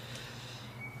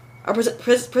are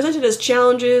presented as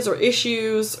challenges or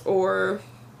issues or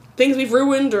things we've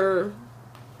ruined or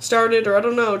started, or I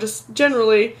don't know, just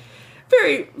generally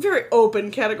very, very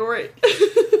open category.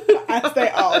 As they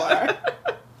all are.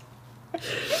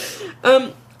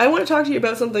 I want to talk to you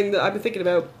about something that I've been thinking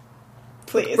about.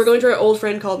 Please. We're going to our old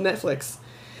friend called Netflix.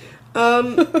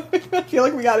 I feel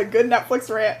like we got a good Netflix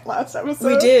rant last episode.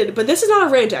 We did, but this is not a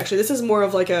rant, actually. This is more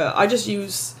of like I just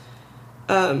use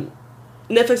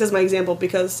Netflix as my example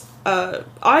because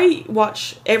I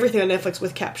watch everything on Netflix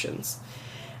with captions.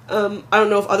 I don't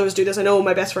know if others do this. I know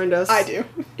my best friend does. I do.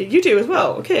 You do as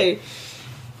well. Okay.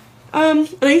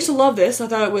 And I used to love this. I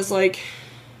thought it was like...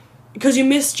 Because you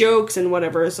miss jokes and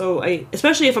whatever, so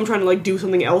especially if I'm trying to, like, do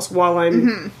something else while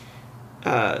I'm,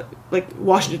 like,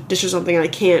 washing dishes or something and I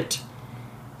can't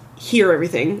hear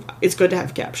everything, it's good to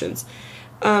have captions.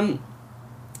 But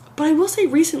I will say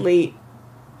recently,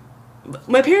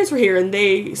 my parents were here and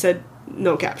they said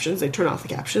no captions. They turned off the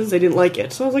captions. They didn't like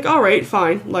it. So I was like, alright,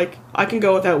 fine. Like, I can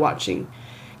go without watching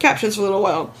captions for a little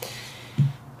while.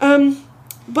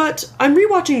 But I'm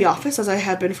rewatching The Office, as I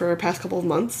have been for the past couple of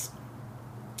months.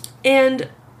 And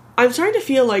I'm starting to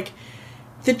feel like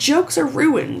the jokes are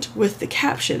ruined with the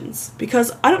captions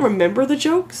because I don't remember the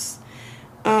jokes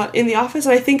in The Office.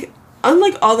 And I think,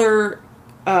 unlike other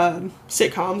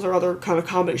sitcoms or other kind of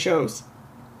comedy shows,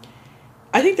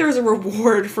 I think there is a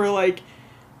reward for, like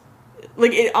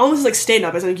it almost is like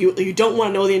stand-up. It's like you don't want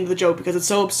to know the end of the joke because it's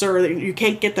so absurd that you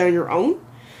can't get there on your own.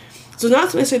 So it's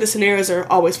not necessarily the scenarios are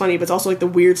always funny, but it's also, like, the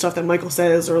weird stuff that Michael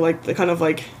says or, like, the kind of,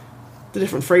 like... the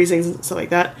different phrasings and stuff like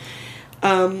that.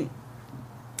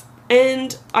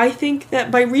 And I think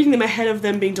that by reading them ahead of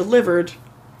them being delivered,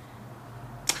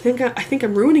 I think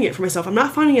I'm ruining it for myself. I'm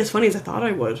not finding it as funny as I thought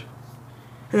I would.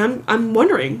 And I'm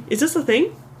wondering, is this a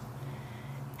thing?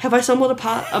 Have I stumbled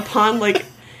upon, like...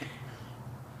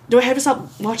 Do I have to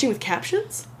stop watching with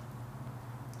captions?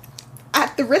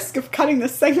 At the risk of cutting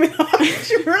this segment off,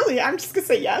 really, I'm just gonna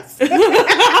say yes. Like,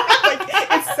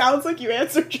 it sounds like you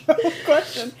answered your own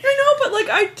question. I know, but, like,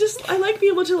 I like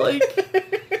being able to, like...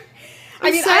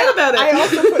 I'm I sad about it. I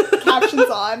also put captions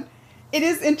on. It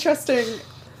is interesting,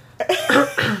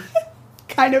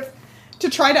 kind of, to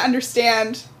try to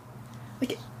understand,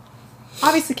 like,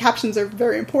 obviously captions are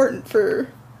very important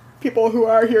for people who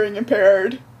are hearing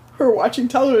impaired, who are watching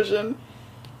television,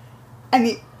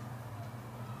 and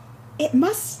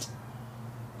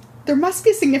there must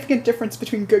be a significant difference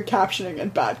between good captioning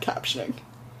and bad captioning.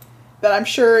 That I'm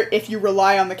sure if you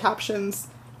rely on the captions,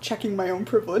 checking my own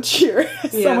privilege here,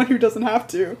 as someone who doesn't have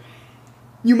to,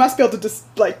 you must be able to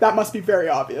that must be very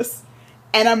obvious.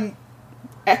 And I'm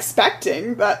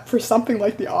expecting that for something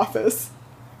like The Office,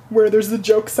 where there's the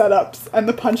joke setups and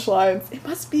the punchlines, it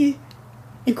must be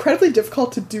incredibly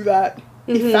difficult to do that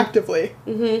effectively.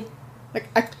 Mm-hmm. Like,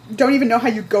 I don't even know how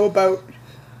you go about,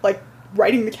 like,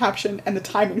 writing the caption and the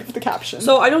timing of the caption.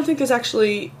 So I don't think there's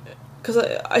actually... Because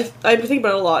I've been thinking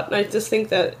about it a lot, and I just think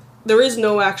that there is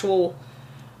no actual...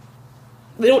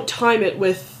 They don't time it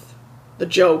with the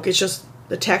joke, it's just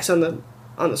the text on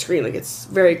the screen. Like, it's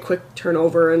very quick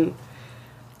turnover, and...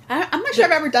 I'm not sure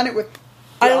I've ever done it with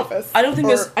The Office. I don't think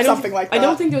or there's... something like that. I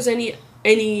don't think there's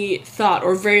any thought,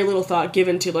 or very little thought,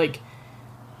 given to, like,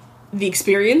 the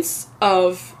experience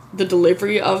of the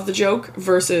delivery of the joke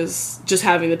versus just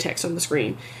having the text on the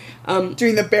screen.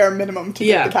 Doing the bare minimum to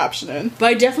get the caption in. But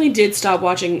I definitely did stop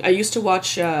watching. I used to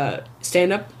watch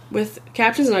stand-up with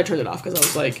captions, and I turned it off because I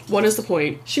was like, what is the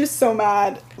point? She was so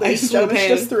mad. Ladies and gentlemen, she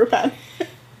just threw a pen.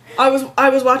 I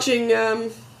was watching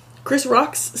Chris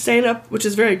Rock's stand-up, which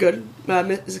is very good.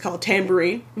 It's called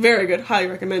Tambourine. Very good. Highly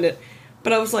recommend it.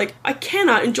 But I was like, I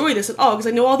cannot enjoy this at all because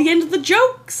I know all the end of the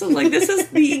jokes. I was like, this is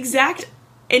the exact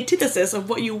antithesis of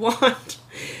what you want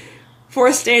for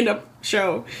a stand-up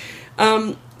show.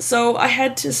 So I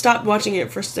had to stop watching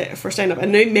it for stand-up.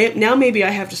 And now maybe I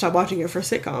have to stop watching it for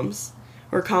sitcoms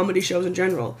or comedy shows in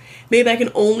general. Maybe I can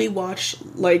only watch,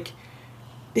 like,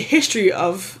 the history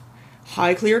of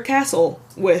Highclere Castle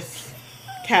with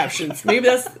captions. Maybe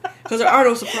that's because there are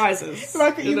no surprises. The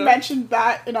fact that you mentioned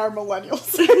that in our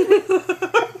millennials.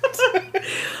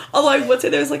 Although I would say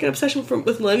there's, like, an obsession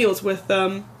with millennials with,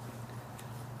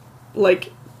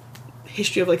 like...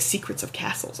 history of, like, secrets of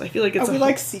castles. I feel like it's we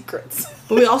like secrets.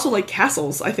 But we also like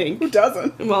castles, I think. Who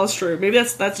doesn't? Well, it's true. Maybe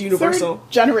that's universal. Is there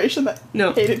a generation that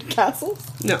hated castles?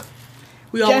 No.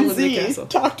 We all live in a castle.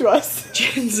 Talk to us.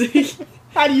 Gen Z.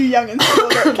 How do you youngins feel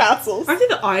about castles? Aren't they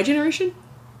the I generation?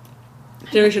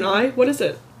 Generation I? What is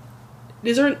it?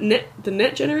 Is there the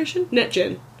net generation? Net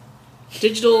gen.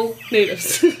 Digital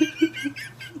natives.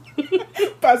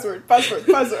 Buzzword.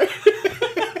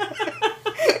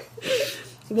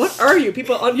 What are you?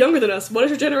 People younger than us. What is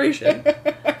your generation?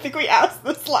 I think we asked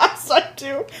this last time,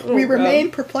 too. We remain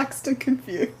perplexed and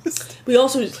confused. We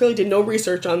also clearly did no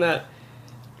research on that.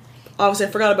 Obviously, I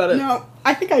forgot about it. No,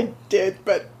 I think I did,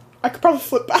 but I could probably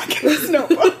flip back in this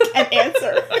notebook and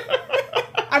answer.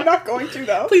 I'm not going to,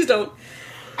 though. Please don't.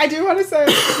 I do want to say,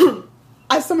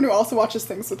 as someone who also watches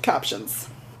things with captions,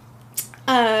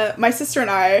 my sister and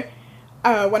I,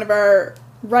 one of our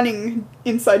running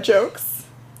inside jokes,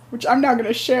 which I'm now going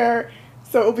to share,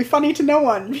 so it'll be funny to no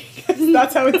one, because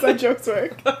that's how inside jokes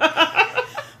work.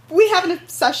 We have an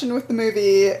obsession with the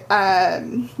movie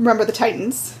Remember the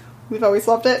Titans. We've always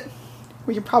loved it.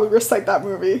 We can probably recite that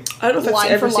movie. I don't know if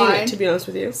I've ever seen it, to be honest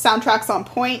with you. Soundtrack's on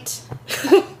point.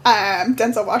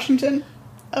 Denzel Washington,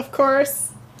 of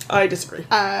course. I disagree.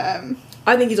 I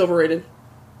think he's overrated.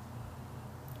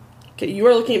 Okay, you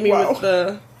are looking at me with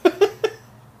the...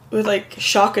 with, like,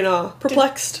 shock and awe.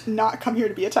 Perplexed. Did not come here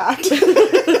to be attacked.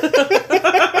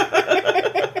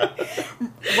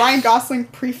 Ryan Gosling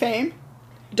pre-fame.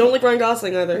 Don't like Ryan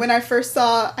Gosling either. When I first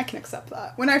saw... I can accept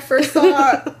that. When I first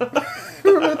saw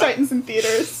Remember the Titans in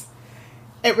theaters,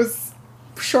 it was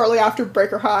shortly after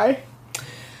Breaker High.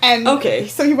 And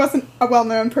so he wasn't a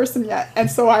well-known person yet.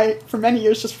 And so I, for many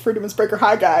years, just referred to him as Breaker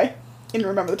High guy in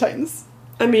Remember the Titans.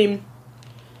 I mean,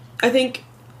 I think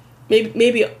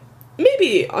maybe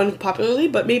unpopularly,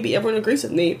 but maybe everyone agrees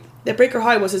with me that Breaker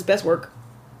High was his best work.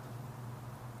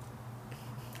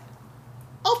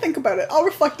 I'll think about it. I'll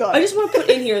reflect on it. I just want to put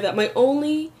in here that my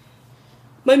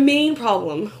main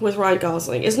problem with Ryan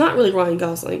Gosling is not really Ryan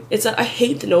Gosling. It's that I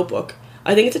hate The Notebook.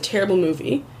 I think it's a terrible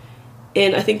movie,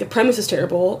 and I think the premise is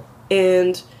terrible,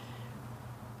 and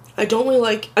I don't really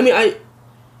like... I mean,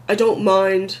 I don't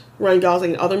mind Ryan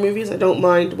Gosling in other movies. I don't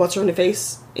mind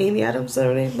What's-Her-Face? Amy Adams, is that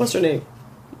her name? What's her name?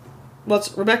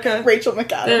 Rebecca? Rachel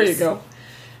McAdams. There you go.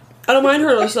 I don't mind her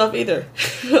other stuff either.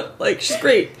 Like, she's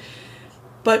great.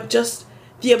 But just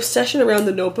the obsession around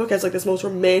The Notebook as, like, this most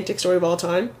romantic story of all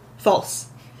time, false.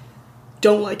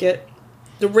 Don't like it.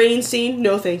 The rain scene,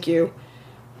 no thank you.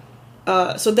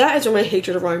 So that is where my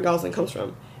hatred of Ryan Gosling comes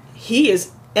from. He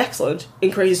is excellent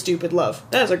in Crazy Stupid Love.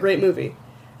 That is a great movie.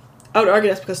 I would argue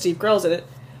that's because Steve Carell's in it.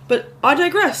 But I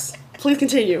digress. Please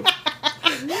continue.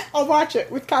 I'll watch it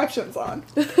with captions on.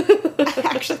 I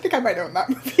actually think I might own that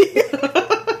movie.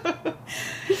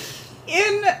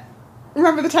 In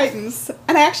Remember the Titans.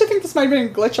 And I actually think this might have been a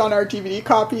glitch on our DVD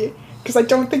copy, because I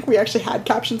don't think we actually had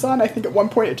captions on. I think at one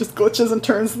point it just glitches and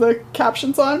turns the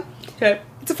captions on. Okay.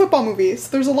 It's a football movie, so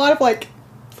there's a lot of, like,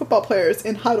 football players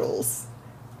in huddles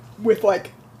with,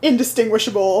 like,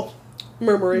 indistinguishable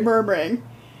murmuring.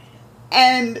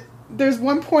 And there's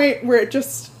one point where it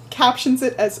just captions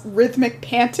it as rhythmic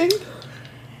panting.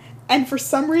 And for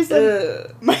some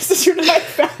reason, my sister and I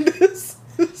found this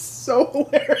so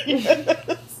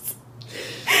hilarious.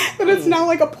 That it's now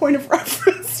like a point of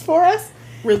reference for us.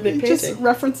 Rhythmic panting. Just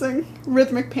referencing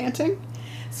rhythmic panting.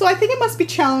 So I think it must be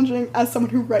challenging as someone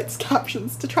who writes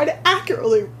captions to try to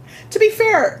accurately... To be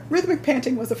fair, rhythmic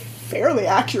panting was a fairly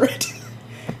accurate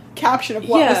caption of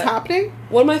what was happening.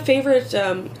 One of my favorite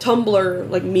Tumblr,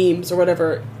 like, memes or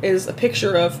whatever is a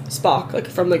picture of Spock, like,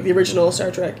 from, like, the original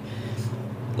Star Trek,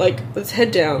 like, with his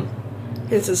head down.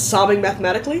 And it says, sobbing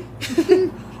mathematically.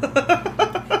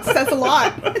 Says a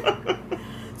lot.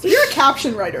 So you're a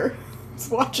caption writer who's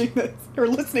watching this, or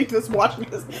listening to this, watching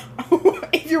this.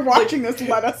 If you're watching this,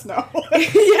 let us know.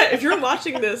 Yeah, if you're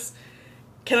watching this,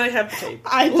 can I have the tape?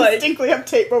 I distinctly have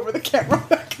tape over the camera on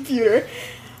my computer.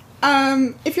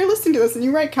 If you're listening to this and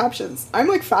you write captions, I'm,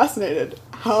 like, fascinated.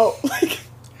 How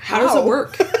does it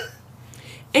work?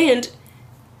 And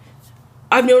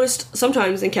I've noticed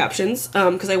sometimes in captions,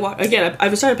 because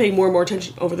I've started paying more and more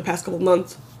attention over the past couple of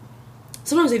months.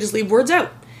 Sometimes they just leave words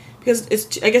out because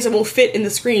I guess it won't fit in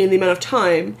the screen in the amount of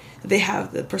time that they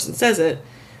have the person says it.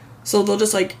 So they'll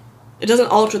just, like, it doesn't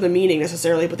alter the meaning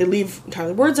necessarily, but they leave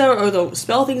entirely words out, or they'll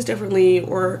spell things differently,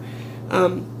 or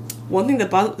one thing that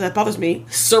bothers me,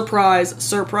 surprise,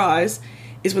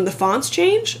 is when the fonts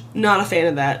change. Not a fan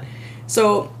of that.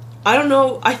 So I don't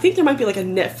know. I think there might be, like, a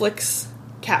Netflix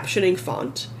captioning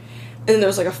font, and then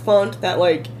there's, like, a font that,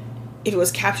 like, if it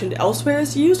was captioned elsewhere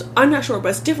is used. I'm not sure, but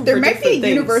it's different for different things. There might be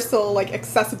a universal, like,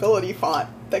 accessibility font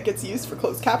that gets used for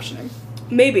closed captioning.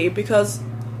 Maybe, because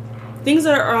things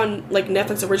that are on, like,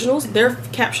 Netflix originals, their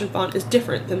caption font is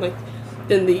different than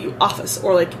The Office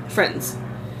or, like, Friends.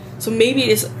 So maybe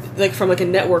it's, like, from, like, a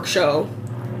network show,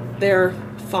 their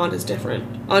font is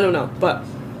different. I don't know, but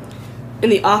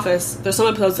in The Office, there's some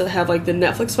episodes that have, like, the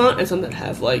Netflix font and some that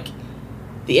have, like,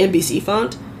 the NBC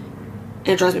font, and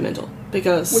it drives me mental,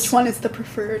 because... Which one is the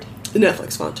preferred? The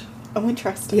Netflix font. Oh,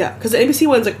 interesting. Yeah, because the NBC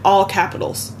one's, like, all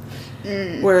capitals,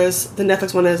 whereas the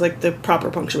Netflix one has, like, the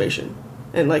proper punctuation,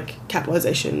 and, like,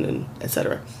 capitalization, and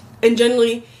etc. And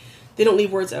generally, they don't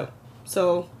leave words out,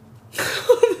 so...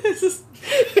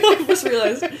 I just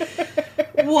realized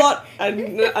what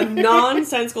a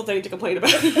nonsensical thing to complain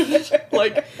about.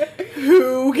 Like,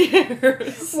 who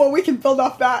cares? Well, we can build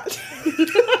off that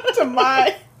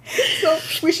So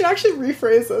we should actually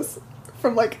rephrase this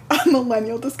from, like, a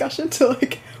millennial discussion to,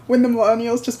 like, when the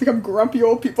millennials just become grumpy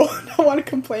old people and don't want to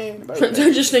complain about it.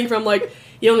 Transitioning from, like,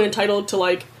 young and entitled to,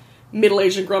 like,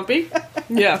 middle-aged and grumpy.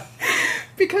 Yeah.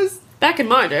 Because back in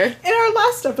my day, in our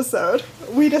last episode,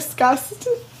 we discussed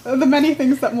the many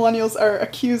things that millennials are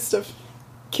accused of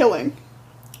killing.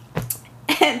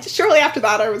 And shortly after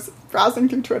that, I was browsing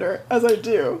through Twitter, as I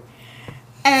do,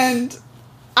 and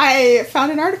I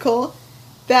found an article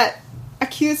that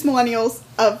accused millennials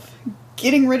of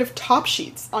getting rid of top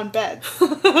sheets on beds.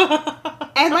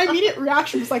 And my immediate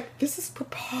reaction was like, this is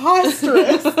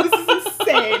preposterous. This is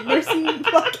insane. There's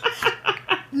like,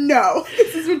 no,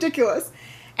 this is ridiculous.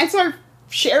 And so I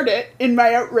shared it in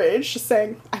my outrage, just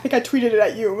saying, I think I tweeted it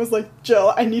at you and was like,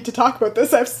 Jill, I need to talk about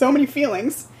this. I have so many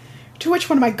feelings. To which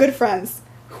one of my good friends,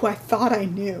 who I thought I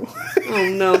knew, oh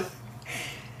no,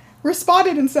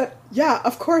 responded and said, yeah,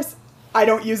 of course I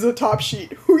don't use the top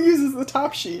sheet. Who uses the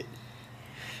top sheet?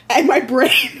 And my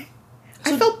brain,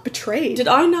 I felt betrayed. Did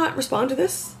I not respond to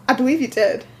this? I believe you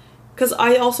did. Because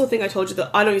I also think I told you that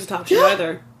I don't use a top sheet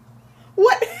either.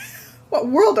 What? What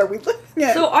world are we living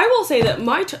in? So I will say that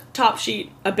my top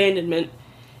sheet abandonment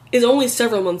is only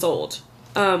several months old.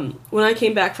 When I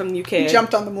came back from the UK... You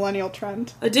jumped on the millennial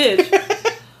trend. I did.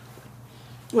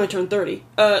 When I turned 30.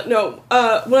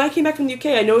 When I came back from the UK,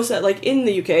 I noticed that, like, in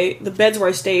the UK, the beds where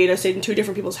I stayed in two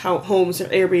different people's homes,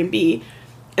 Airbnb,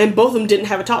 and both of them didn't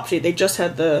have a top sheet. They just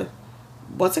had the...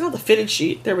 What's it called? The fitted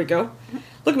sheet. There we go.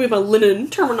 Look at me with my linen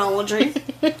terminology.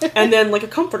 And then, like, a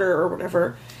comforter or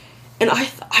whatever. And at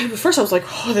first I was like,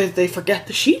 oh, they forget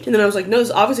the sheet? And then I was like, no,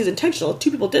 this obviously is intentional.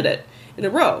 Two people did it in a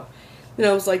row. And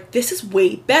I was like, this is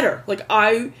way better. Like,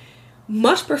 I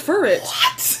much prefer it.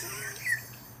 What?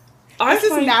 This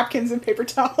is napkins and paper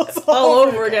towels all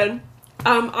over again.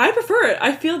 I prefer it.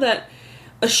 I feel that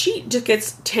a sheet just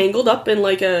gets tangled up in,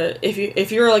 like,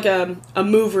 if you're like a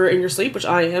mover in your sleep, which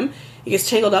I am, it gets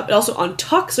tangled up. It also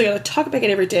untucks, so you gotta tuck it back in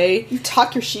every day. You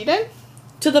tuck your sheet in?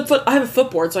 To the foot. I have a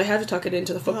footboard, so I have to tuck it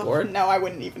into the footboard. No, I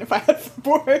wouldn't even if I had a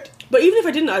footboard. But even if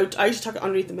I didn't, I used to tuck it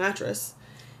underneath the mattress.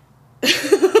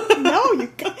 No,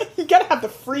 you gotta have the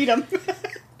freedom.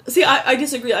 See, I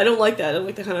disagree. I don't like that. I don't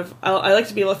like the kind of... I like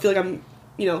to be able to feel like I'm,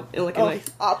 in like a nice...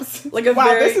 Opposite. Like a wow,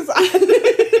 very... this is...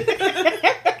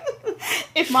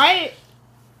 If my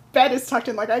bed is tucked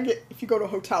in, like if you go to a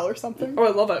hotel or something... Oh,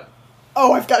 I love it.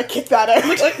 Oh, I've got to kick that out.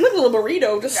 Like a little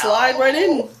burrito, just slide right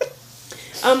in.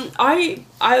 I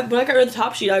when I got rid of the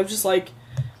top sheet, I was just like,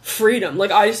 freedom.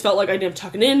 Like, I just felt like I didn't have to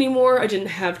tuck it in anymore. I didn't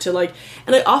have to, like...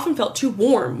 And I often felt too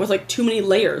warm with, like, too many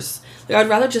layers. Like, I'd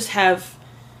rather just have...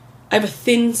 I have a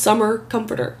thin summer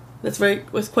comforter that's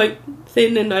quite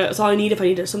thin, and that's all I need if I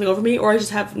need something over me, or I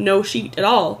just have no sheet at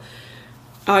all.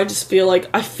 I just feel like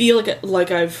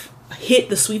I've hit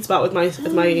the sweet spot with my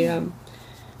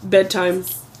bedtime.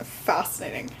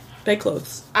 Fascinating.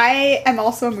 Bedclothes. I am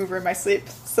also a mover in my sleep,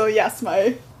 so yes,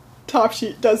 my top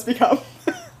sheet does become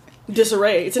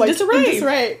disarray. It's in disarray. In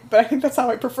disarray, but I think that's how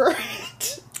I prefer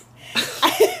it.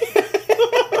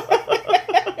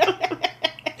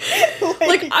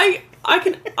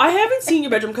 I haven't seen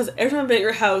your bedroom because every time I've been at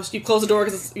your house, you close the door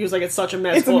because it's such a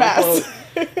mess. It's a mess.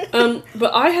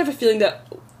 But I have a feeling that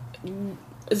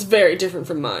it's very different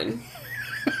from mine.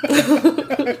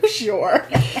 Sure.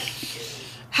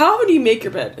 How often do you make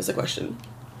your bed, is the question.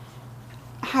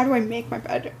 How do I make my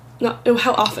bed? No,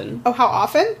 how often? Oh, how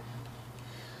often?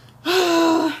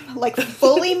 Like,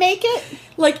 fully make it?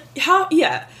 Like, how,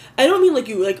 yeah. I don't mean, like,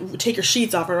 you, like, take your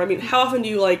sheets off, or I mean, how often do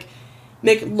you, like,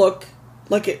 make it look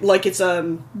like it's,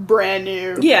 brand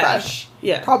new, fresh?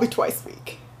 Yeah. Probably twice a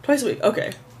week. Twice a week,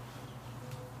 okay.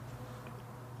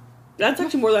 That's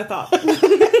actually more than I thought.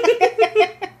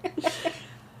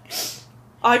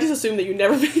 I just assumed that you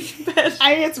never make your bed.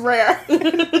 It's rare.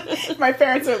 My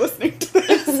parents are listening to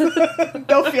this.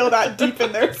 They'll feel that deep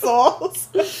in their souls.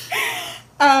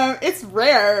 It's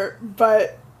rare,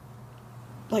 but,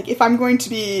 like, if I want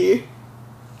to,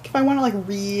 like,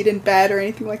 read in bed or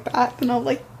anything like that, then I'll,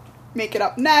 like, make it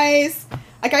up nice.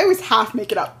 Like, I always half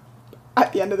make it up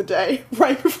at the end of the day,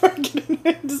 right before I get in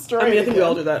and destroy it. I think we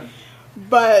all do that.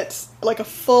 But, like, a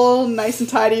full, nice and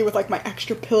tidy with, like, my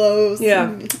extra pillows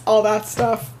and all that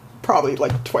stuff, probably,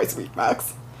 like, twice a week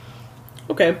max.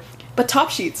 Okay. But top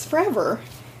sheets, forever.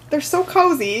 They're so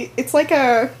cozy. It's like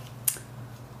having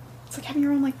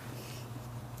your own, like,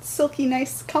 silky,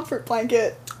 nice comfort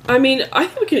blanket. I mean, I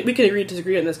think we can agree to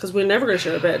disagree on this, because we're never going to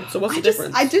share a bed, so what's the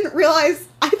difference? I didn't realize,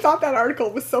 I thought that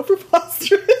article was so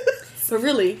preposterous. But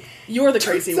really, you're the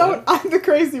crazy one. So, I'm the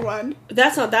crazy one.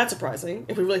 That's not that surprising,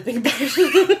 if we really think about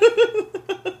it.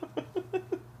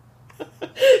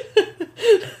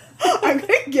 I'm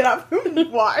gonna get up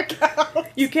and walk out.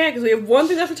 You can't, because we have one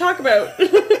thing left to talk about.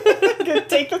 I'm gonna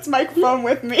take this microphone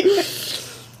with me.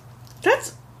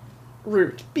 That's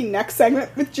rude. Be next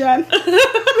segment with Jen.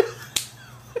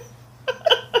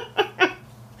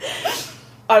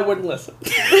 I wouldn't listen.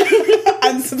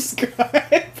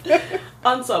 Unsubscribe.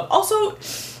 Unsub. Also,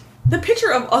 the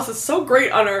picture of us is so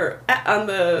great on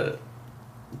the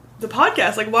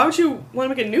podcast. Like, why would you want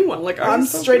to make a new one? Like, I'm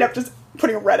so straight up just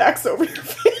putting a red X over your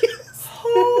face.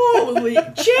 Holy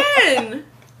Jen!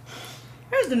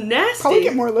 There's the nasty. Probably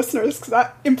get more listeners because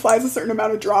that implies a certain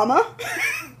amount of drama.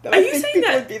 Are you saying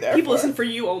that people listen for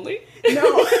you only? No,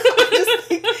 I just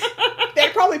think they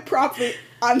probably promptly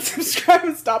unsubscribe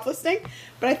and stop listening.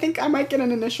 But I think I might get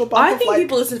an initial bump. I think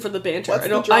people listen for the banter. I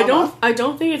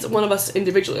don't think it's one of us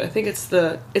individually. I think it's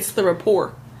the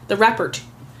rapport, the rapport.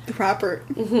 The rapport.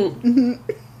 Mm-hmm.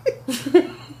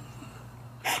 Mm-hmm.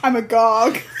 I'm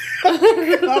agog. How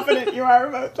confident you are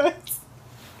about this.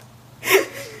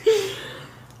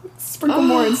 Sprinkle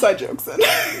more inside jokes in.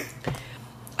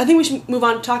 I think we should move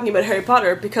on to talking about Harry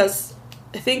Potter, because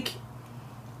I think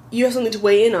you have something to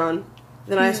weigh in on,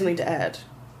 then I have something to add.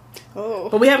 Oh.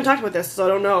 But we haven't talked about this, so I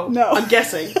don't know. No. I'm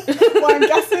guessing. Well, I'm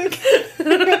guessing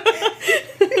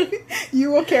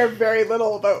you will care very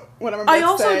little about what I'm about to say. I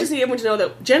also just need everyone to know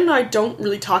that Jen and I don't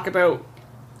really talk about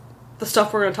the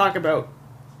stuff we're going to talk about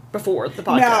before the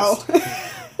podcast. No.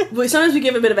 But sometimes we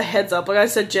give a bit of a heads up. Like I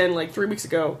said, Jen, like 3 weeks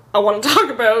ago, I want to talk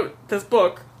about this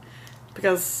book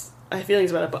because I have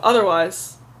feelings about it. But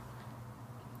otherwise,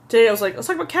 today I was like, let's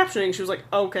talk about captioning. She was like,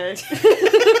 okay.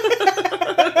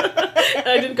 And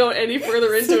I didn't go any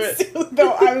further into it.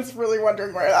 Though I was really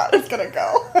wondering where that was going to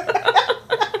go.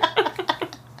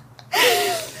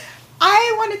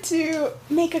 I wanted to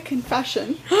make a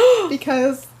confession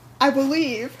because I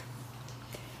believe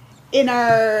in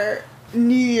our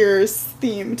New Year's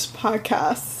themed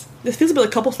podcast, this feels a bit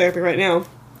like couple therapy right now,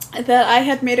 that I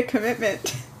had made a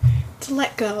commitment to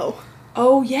let go.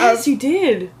 Oh yes, you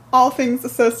did. all things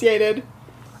associated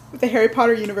with the Harry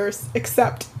Potter universe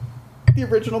except the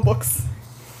original books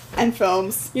and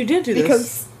films. You did do this.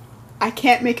 Because I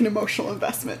can't make an emotional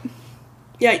investment.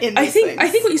 Yeah, in I these think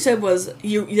things. what you said was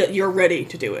you're ready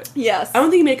to do it. Yes. I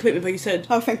don't think you made a commitment, but you said...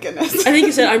 Oh, thank goodness. I think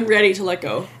you said, I'm ready to let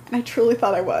go. And I truly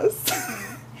thought I was.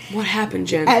 What happened,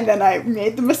 Jen? And then I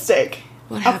made the mistake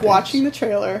of happened? watching the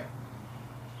trailer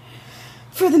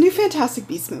for the new Fantastic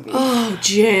Beasts movie. Oh,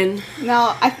 Jen.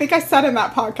 Now, I think I said in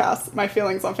that podcast my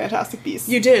feelings on Fantastic Beasts.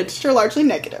 You did. Which are largely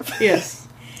negative. Yes.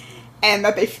 And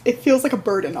that it feels like a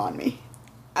burden on me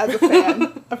as a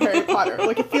fan of Harry Potter.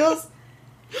 Like, it feels...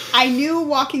 I knew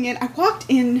walking in... I walked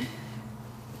in...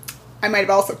 I might have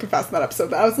also confessed in that episode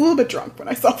that I was a little bit drunk when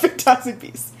I saw Fantastic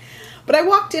Beasts. But I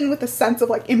walked in with a sense of,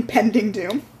 like, impending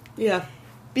doom. Yeah.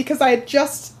 Because I had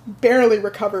just barely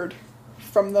recovered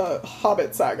from the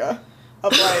Hobbit saga.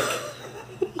 Of,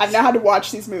 like... I've now had to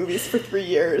watch these movies for 3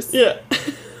 years. Yeah.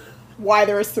 Why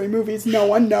there was 3 movies, no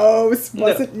one knows.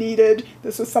 Wasn't needed.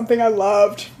 This was something I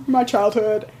loved from my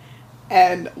childhood.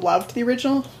 And loved the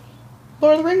original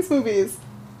Lord of the Rings movies.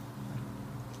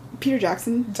 Peter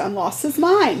Jackson done lost his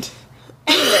mind.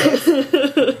 Anyways.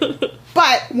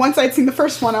 But once I'd seen the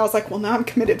first one, I was like, well, now I'm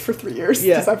committed for 3 years.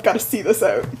 Because I've got to see this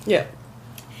out. Yeah.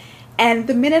 And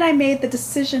the minute I made the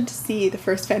decision to see the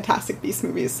first Fantastic Beasts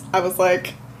movies, I was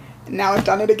like, now I've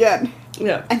done it again.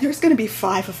 Yeah. And there's going to be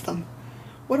 5 of them.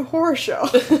 What a horror show.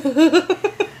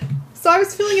 So I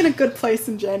was feeling in a good place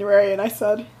in January, and I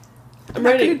said, I'm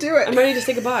not going to do it. I'm ready to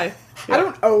say goodbye. Yeah. I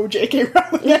don't owe J.K.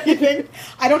 Rowling anything.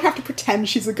 I don't have to pretend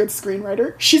she's a good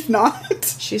screenwriter. She's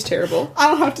not. She's terrible. I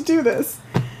don't have to do this.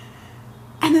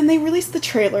 And then they released the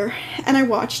trailer, and I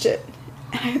watched it,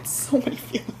 and I had so many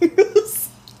feelings.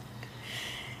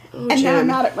 Oh, and now Jen. I'm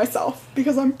mad at myself,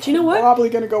 because I'm Do you know what? probably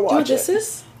going to go Do you know what watch this it.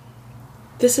 is?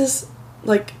 This is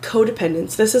like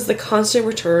codependence. This is the constant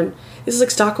return. This is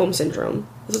like Stockholm Syndrome.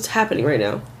 That's what's happening right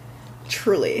now.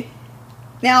 Truly.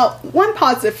 Now, one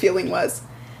positive feeling was,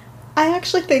 I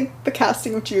actually think the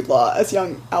casting of Jude Law as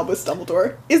young Albus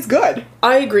Dumbledore is good.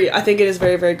 I agree. I think it is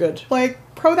very, very good. Like,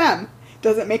 pro them.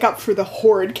 Does it make up for the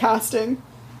horrid casting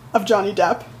of Johnny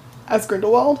Depp as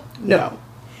Grindelwald? No.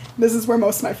 This is where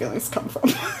most of my feelings come from.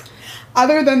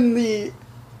 Other than the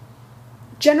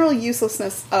general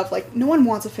uselessness of, like, no one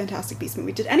wants a Fantastic Beasts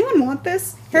movie. Did anyone want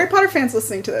this? Harry Potter fans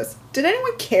listening to this, did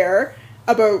anyone care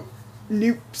about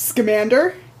Newt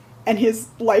Scamander and his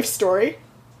life story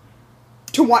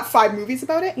to want 5 movies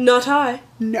about it? Not I.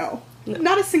 No.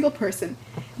 Not a single person.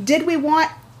 Did we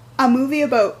want a movie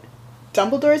about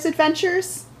Dumbledore's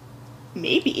adventures?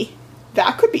 Maybe.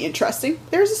 That could be interesting.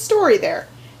 There's a story there.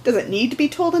 Does it need to be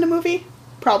told in a movie?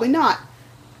 Probably not.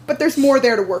 But there's more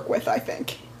there to work with, I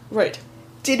think. Right.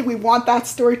 Did we want that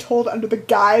story told under the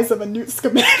guise of a Newt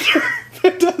Scamander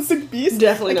Fantastic Beast?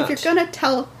 Definitely not. If you're gonna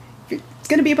if it's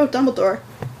gonna be about Dumbledore,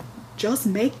 just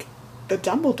make the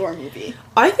Dumbledore movie.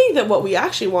 I think that what we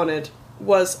actually wanted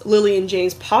was Lily and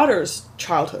James Potter's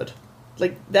childhood.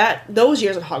 Like, those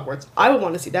years at Hogwarts. I would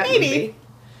want to see that movie.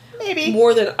 Maybe.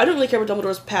 More than... I don't really care about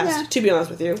Dumbledore's past, Yeah. to be honest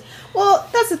with you. Well,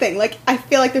 that's the thing. Like, I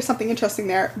feel like there's something interesting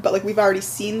there, but, like, we've already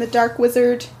seen the Dark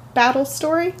Wizard battle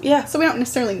story. Yeah. So we don't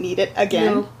necessarily need it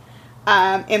again.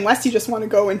 No. Unless you just want to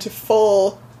go into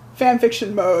full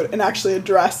fanfiction mode and actually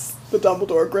address the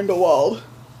Dumbledore-Grindelwald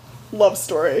love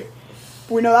story.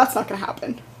 But we know that's not going to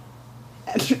happen.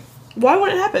 And Why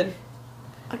wouldn't it happen?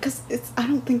 because I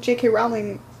don't think J.K.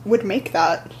 Rowling would make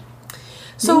that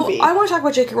So, movie. I want to talk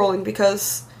about J.K. Rowling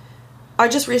because I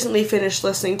just recently finished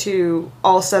listening to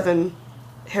all 7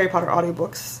 Harry Potter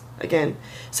audiobooks again.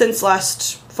 Since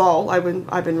last fall, I've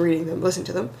been reading them, listening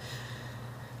to them.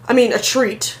 I mean, a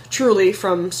treat, truly,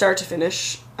 from start to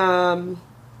finish.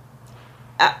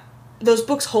 Those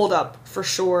books hold up, for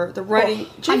sure. The writing...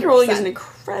 J.K. Rowling is an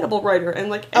incredible writer, and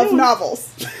like... Of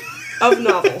novels. Of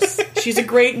novels. She's a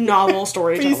great novel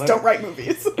storyteller. Please don't write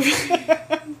movies.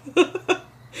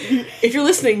 If you're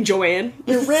listening, Joanne.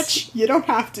 You're rich, you don't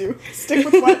have to. Stick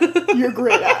with what you're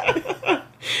great at.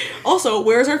 Also,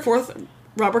 where's our 4th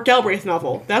Robert Galbraith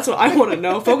novel? That's what I want to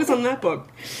know. Focus on that book.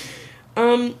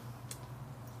 But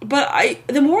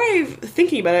the more I'm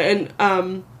thinking about it,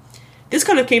 and this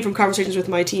kind of came from conversations with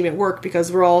my team at work,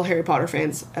 because we're all Harry Potter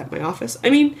fans at my office. I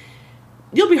mean,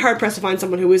 you'll be hard-pressed to find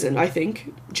someone who isn't, I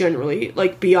think, generally,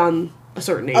 like, beyond a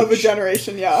certain age. Of a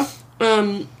generation, yeah.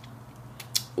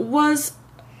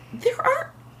 There aren't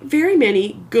very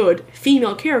many good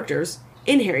female characters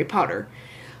in Harry Potter.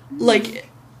 Like,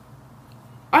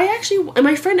 and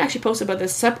my friend actually posted about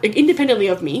this independently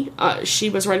of me. She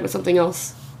was writing about something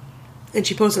else, and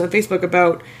she posted on Facebook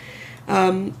about,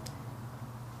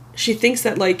 she thinks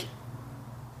that, like,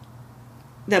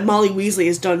 that Molly Weasley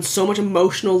has done so much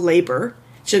emotional labor.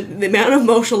 The amount of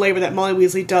emotional labor that Molly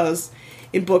Weasley does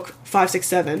in book 5, 6,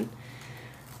 7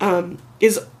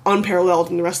 is unparalleled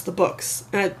in the rest of the books.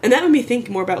 And that made me think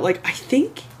more about, like, I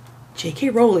think J.K.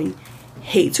 Rowling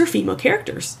hates her female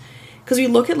characters. Because you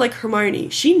look at, like, Hermione,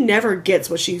 she never gets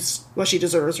what she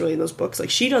deserves, really, in those books. Like,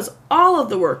 she does all of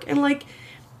the work. And, like,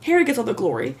 Harry gets all the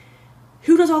glory.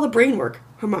 Who does all the brain work?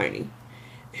 Hermione.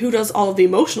 Who does all of the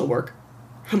emotional work?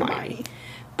 Hermione.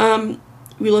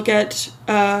 We look at...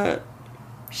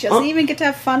 she doesn't even get to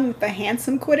have fun with the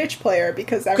handsome Quidditch player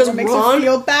because everyone makes her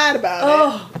feel bad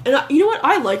about it. And you know what?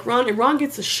 I like Ron. And Ron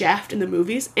gets the shaft in the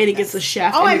movies, and he gets the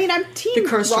shaft in I'm team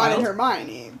Ron Child. and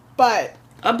Hermione, but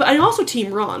I'm also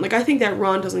team Ron. Like, I think that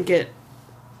Ron doesn't get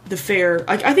the fair...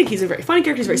 I think he's a very funny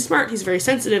character. He's very smart. He's very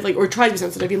sensitive, like, or tries to be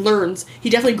sensitive. He learns. He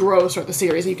definitely grows throughout the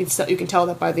series, and you can tell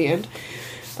that by the end.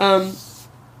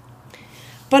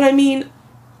 But, I mean,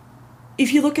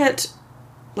 if you look at,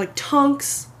 like,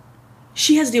 Tonks,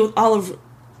 she has to deal with all of,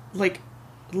 like,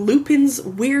 Lupin's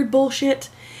weird bullshit.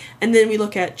 And then we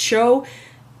look at Cho.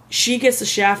 She gets the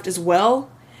shaft as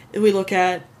well. And we look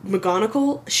at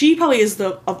McGonagall. She probably is,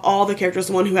 of all the characters,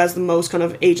 the one who has the most kind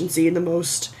of agency and the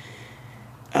most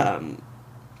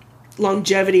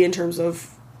longevity in terms of...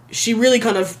 She really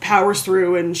kind of powers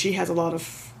through, and she has a lot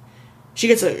of... She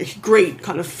gets a great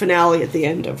kind of finale at the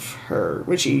end of her,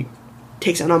 when she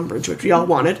takes out Umbridge, which we all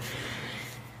wanted.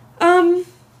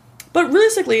 But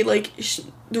realistically, like,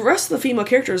 the rest of the female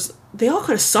characters, they all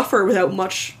kind of suffer without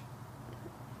much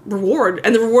reward.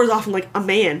 And the reward is often, like, a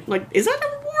man. Like, is that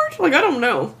a reward? Like, I don't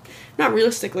know. Not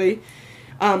realistically.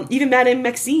 Even Madame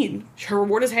Maxine, her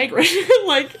reward is Hagrid.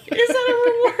 Like, is that a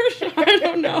reward? I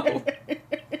don't know.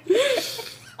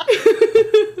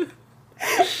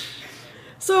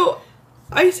 So,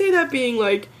 I say that being,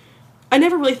 like, I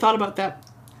never really thought about that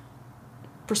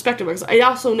perspective, because I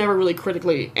also never really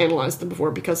critically analyzed them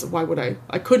before, because of why would I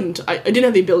couldn't. I didn't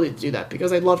have the ability to do that,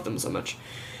 because I loved them so much.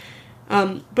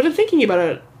 But in thinking about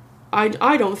it,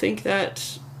 I don't think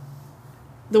that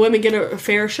the women get a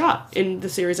fair shot in the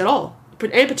series at all.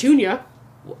 But Aunt Petunia,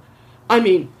 I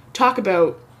mean, talk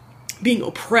about being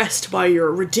oppressed by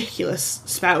your ridiculous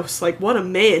spouse. Like, what a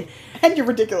man. And your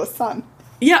ridiculous son.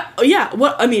 Yeah,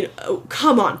 what, I mean,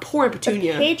 come on, poor Aunt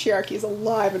Petunia. The patriarchy is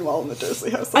alive and well in the Dursley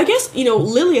household. I guess,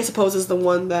 Lily, I suppose, is the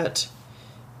one that,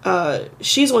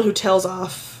 she's the one who tells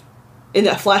off, in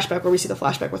that flashback, where we see the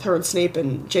flashback with her and Snape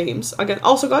and James. Again,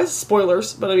 also, guys,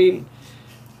 spoilers, but I mean,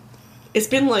 it's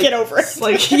been like... Get over it.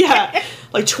 Like, yeah,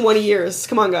 like 20 years.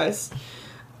 Come on, guys.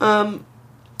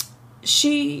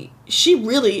 She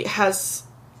really has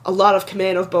a lot of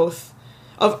command of both,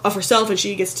 of herself, and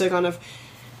she gets to kind of,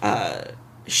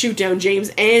 shoot down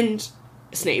James and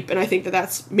Snape, and I think that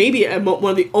that's maybe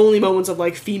one of the only moments of,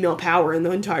 like, female power in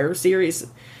the entire series.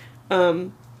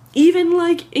 Even,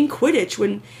 like, in Quidditch,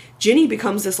 when Ginny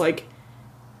becomes this, like,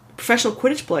 professional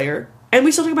Quidditch player, and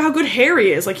we still talk about how good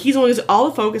Harry is. Like, he's the one who's all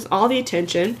the focus, all the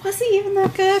attention. Was he even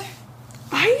that good?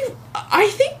 I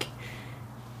think...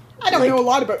 I don't know a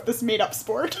lot about this made-up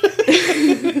sport. You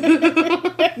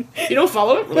don't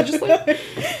follow it religiously?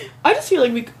 I just feel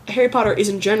like Harry Potter is,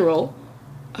 in general,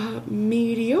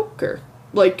 mediocre.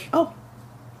 Like... Oh.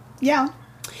 Yeah.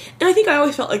 And I think I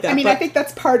always felt like that. I mean, I think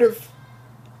that's part of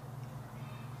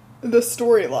the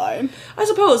storyline. I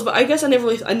suppose, but I guess I never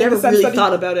really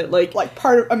thought about it. Like,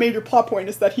 part of a major plot point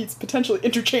is that he's potentially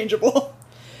interchangeable.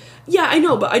 Yeah, I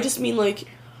know, but I just mean, like,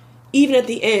 even at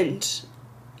the end...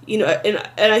 and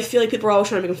I feel like people are always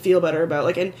trying to make him feel better about,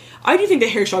 like, and I do think that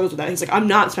Harry struggles with that. He's like, I'm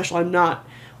not special, I'm not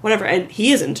whatever, and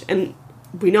he isn't, and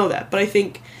we know that. But I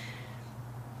think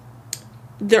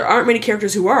there aren't many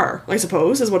characters who are, I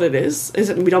suppose, is what it is. Is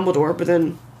it maybe Dumbledore, but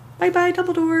then, bye-bye,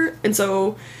 Dumbledore. And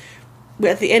so,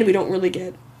 at the end, we don't really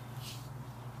get...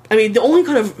 I mean, the only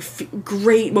kind of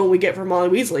great moment we get from Molly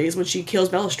Weasley is when she kills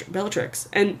Bellatrix,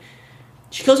 and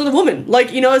she kills another woman.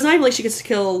 Like, it's not even like she gets to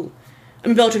kill... I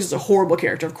mean, Bellatrix is a horrible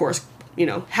character, of course,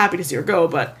 happy to see her go,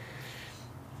 but,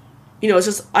 it's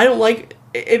just, I don't like,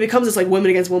 it becomes this, like,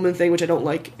 women against women thing, which I don't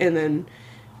like, and then,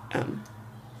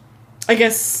 I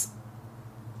guess,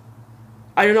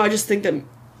 I don't know, I just think that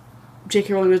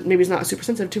J.K. Rowling maybe is not super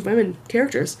sensitive to women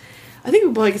characters. I think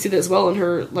we probably can see that as well in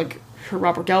her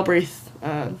Robert Galbraith,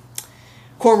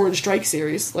 Cormoran Strike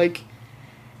series, like,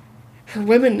 her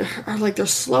women are, like, they're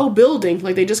slow building.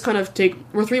 Like, they just kind of take...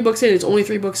 We're 3 books in. It's only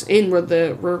 3 books in where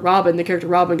the character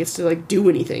Robin, gets to, like, do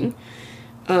anything.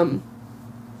 So,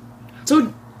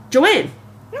 Joanne.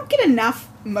 I don't get enough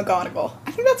McGonagall.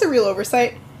 I think that's a real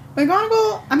oversight.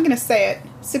 McGonagall, I'm going to say it,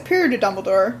 superior to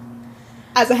Dumbledore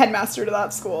as a headmaster to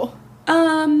that school.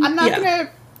 I'm not going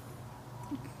to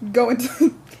go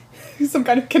into some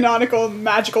kind of canonical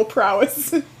magical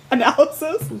prowess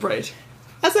analysis. Right.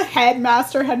 As a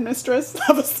headmistress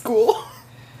of a school,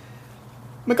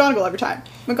 McGonagall every time.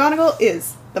 McGonagall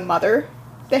is the mother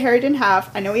that Harry didn't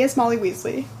have. I know he has Molly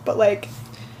Weasley, but, like,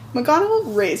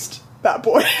 McGonagall raised that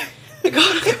boy.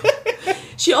 McGonagall.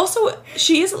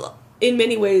 She is, in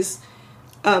many ways,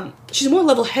 she's more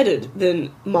level-headed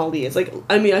than Molly is. Like,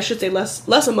 I mean, I should say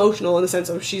less emotional in the sense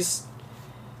of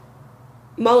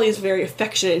Molly is very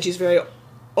affectionate and she's very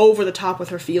over the top with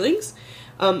her feelings,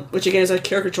 which again is a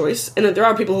character choice. And there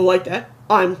are people who like that.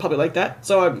 I'm probably like that,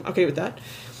 so I'm okay with that.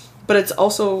 But it's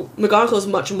also, McGonagall is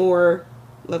much more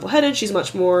level-headed. She's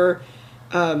much more,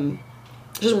 she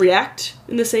doesn't react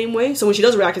in the same way. So when she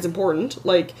does react, it's important.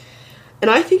 Like, and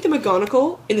I think that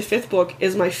McGonagall in the 5th book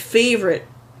is my favorite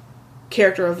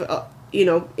character of,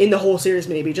 in the whole series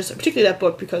maybe. Just particularly that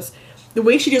book, because the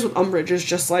way she deals with Umbridge is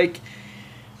just like,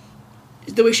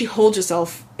 the way she holds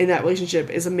herself in that relationship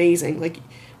is amazing. Like,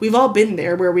 we've all been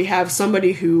there where we have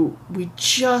somebody who we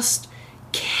just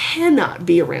cannot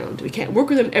be around. We can't work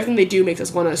with them. Everything they do makes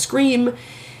us want to scream.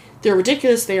 They're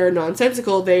ridiculous. They are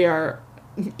nonsensical. They are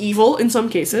evil in some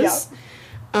cases.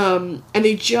 Yeah. And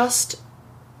they just...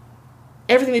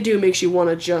 Everything they do makes you want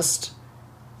to just,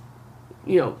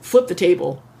 flip the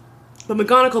table. But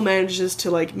McGonagall manages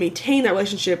to, like, maintain that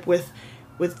relationship with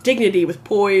dignity, with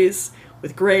poise,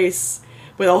 with grace,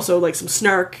 with also, like, some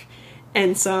snark,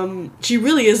 and she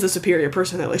really is the superior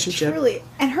person in that relationship. Truly.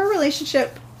 And her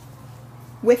relationship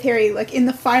with Harry, like, in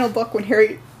the final book when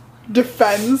Harry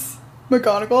defends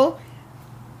McGonagall.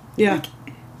 Yeah. Like,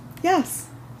 yes.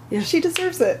 Yeah. She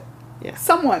deserves it. Yeah.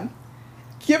 Someone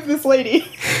give this lady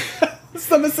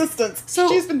some assistance. So,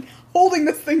 she's been holding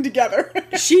this thing together.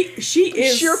 She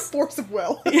is... Sheer force of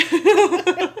will.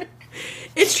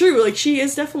 It's true. Like, she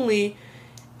is definitely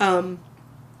an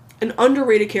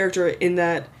underrated character in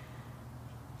that...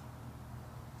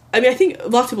 I mean, I think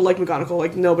lots of people like McGonagall.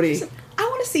 Like, nobody... I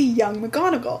want to see young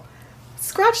McGonagall.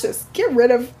 Scratch this. Get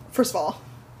rid of... First of all,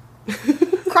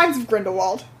 Crimes of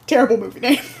Grindelwald. Terrible movie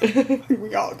name.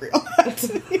 We all agree on that.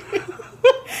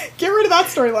 Get rid of that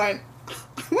storyline.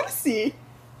 I want to see...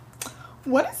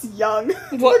 What is young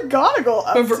McGonagall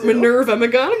up to? Minerva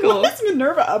McGonagall. What is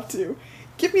Minerva up to?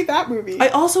 Give me that movie. I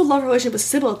also love her relationship with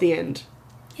Sybil at the end.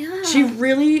 Yeah. She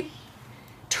really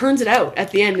turns it out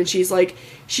at the end, and she's like,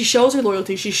 she shows her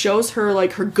loyalty, she shows her,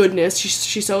 like, her goodness,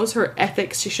 she shows her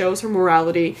ethics, she shows her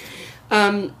morality.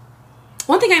 One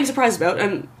thing I'm surprised about,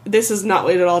 and this is not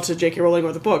related at all to J.K. Rowling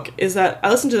or the book, is that I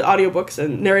listened to the audiobooks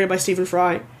and narrated by Stephen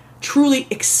Fry. Truly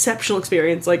exceptional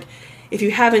experience. Like, if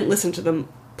you haven't listened to them,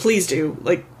 please do.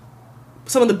 Like,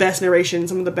 some of the best narration,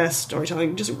 some of the best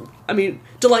storytelling, just, I mean,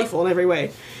 delightful in every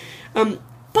way.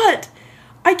 But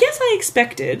I guess I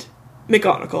expected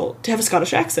McGonagall to have a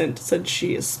Scottish accent, since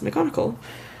she is McGonagall.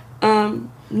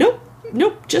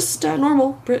 Nope, just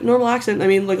normal accent. I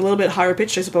mean, like, a little bit higher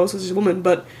pitched, I suppose, because she's a woman,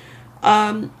 but,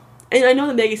 and I know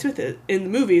that Maggie Smith in the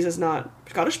movies is not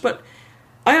Scottish, but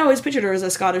I always pictured her as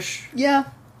a Scottish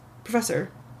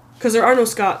professor, because there are no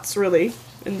Scots, really,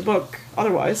 in the book,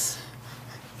 otherwise.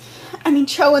 I mean,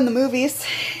 Cho in the movies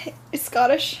is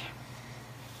Scottish.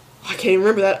 I can't even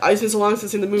remember that. It's been so long since I've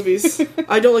seen the movies.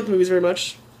 I don't like the movies very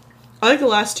much. I like the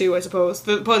last two, I suppose.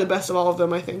 Probably the best of all of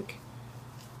them, I think.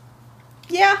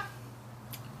 Yeah.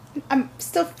 I'm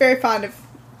still very fond of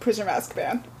Prisoner of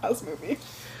Azkaban as a movie.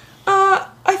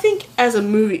 I think as a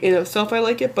movie in itself I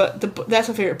like it, but that's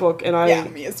my favorite book, and Yeah,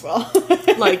 me as well.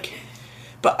 like...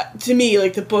 But to me,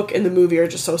 like, the book and the movie are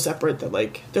just so separate that,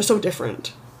 like, they're so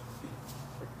different.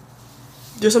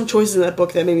 There's some choices in that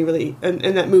book that made me really... And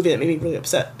that movie that made me really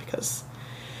upset, because...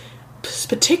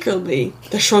 Particularly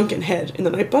the shrunken head in the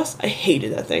night bus. I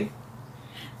hated that thing.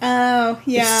 Oh,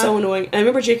 yeah. It's so annoying. And I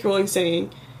remember J.K. Rowling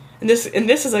saying... And this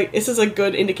is a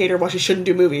good indicator of why she shouldn't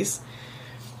do movies.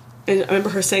 And I remember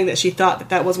her saying that she thought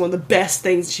that was one of the best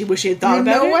things she wished she had thought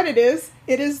about it. You know what it is?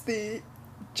 It is the...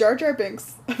 Jar Jar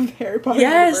Binks of the Harry Potter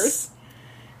universe.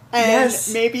 And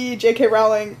maybe J.K.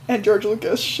 Rowling and George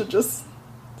Lucas should just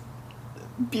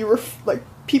be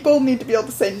people need to be able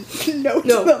to say no to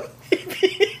them.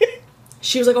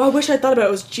 She was like, "Oh, I wish I thought about it.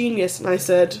 It was genius." And I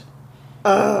said,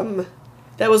 that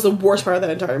was the worst part of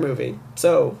that entire movie.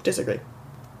 So, disagree.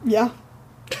 Yeah.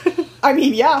 I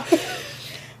mean, yeah.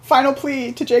 Final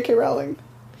plea to J.K. Rowling.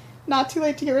 Not too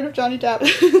late to get rid of Johnny Depp.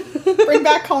 Bring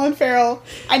back Colin Farrell.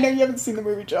 I know you haven't seen the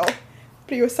movie, Jill,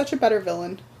 but he was such a better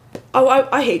villain. Oh,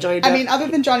 I hate Johnny Depp. I mean, other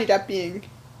than Johnny Depp being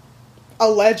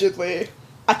allegedly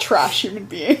a trash human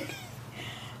being.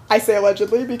 I say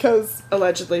allegedly because...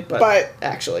 Allegedly, but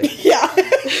actually. Yeah.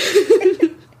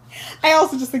 I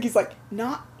also just think he's, like,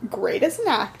 not great as an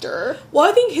actor. Well,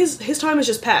 I think his time has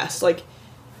just passed. Like,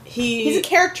 He's a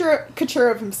caricature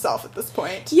of himself at this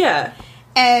point. Yeah.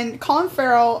 And Colin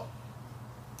Farrell...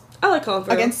 I like Colin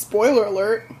Farrell. Again, spoiler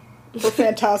alert for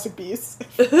Fantastic Beasts,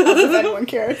 if anyone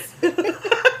cares.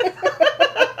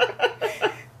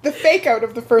 The fake out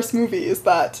of the first movie is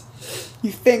that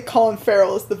you think Colin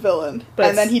Farrell is the villain,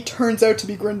 and then he turns out to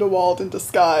be Grindelwald in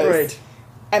disguise. Right.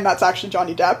 And that's actually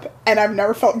Johnny Depp. And I've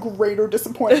never felt greater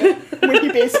disappointment when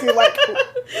he basically, like,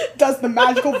 does the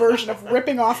magical version of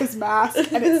ripping off his mask,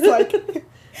 and it's, like,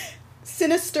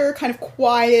 sinister, kind of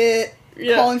quiet,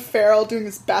 Colin Farrell doing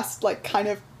his best, like, kind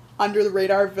of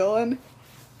under-the-radar villain.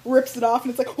 Rips it off,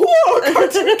 and it's like, whoa,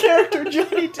 cartoon character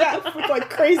Johnny Depp with, like,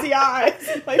 crazy eyes,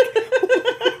 and, like,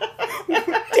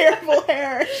 terrible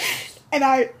hair. And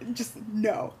I just,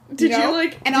 no. Did you,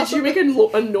 like, and did you make a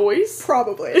noise?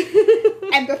 Probably.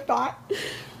 And the thought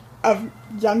of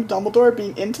young Dumbledore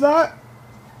being into that,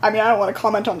 I mean, I don't want to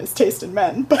comment on his taste in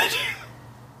men, but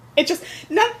it just,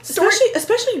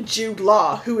 especially Jude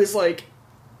Law, who is, like,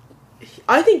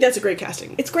 I think that's a great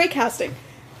casting. It's great casting.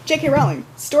 J.K. Rowling,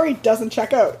 story doesn't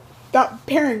check out. That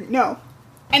pairing, no.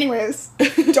 Anyways,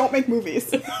 don't make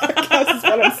movies. I guess is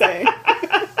what I'm saying.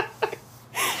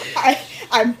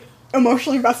 I'm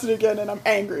emotionally invested again, and I'm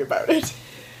angry about it.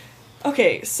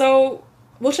 Okay, so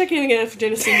we'll check in again if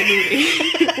Jenna's seen the movie.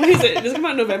 When is it? Does it come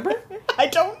out in November? I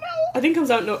don't know. I think it comes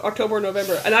out in October or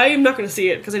November, and I am not going to see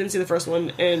it because I didn't see the first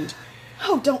one, and...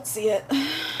 Oh, don't see it.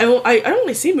 I don't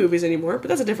really see movies anymore, but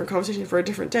that's a different conversation for a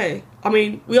different day. I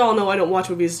mean, we all know I don't watch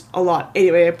movies a lot.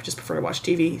 Anyway, I just prefer to watch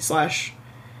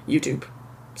TV/YouTube.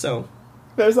 So...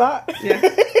 There's that. Yeah.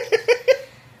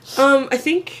 I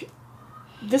think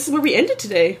this is where we ended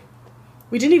today.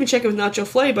 We didn't even check in with Nacho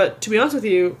Flay, but to be honest with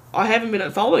you, I haven't been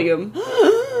following him.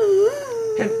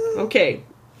 Okay.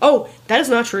 Oh, that is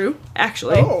not true,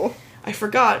 actually. Oh. I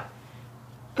forgot.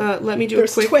 Let me do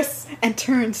There's a quick... twists and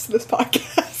turns to this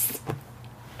podcast.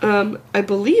 I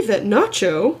believe that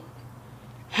Nacho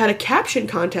had a caption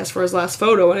contest for his last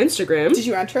photo on Instagram. Did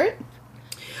you enter it?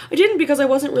 I didn't because I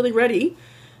wasn't really ready.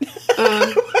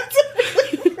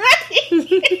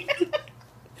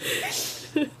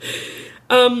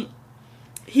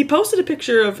 He posted a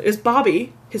picture of his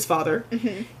Bobby, his father,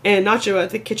 and Nacho at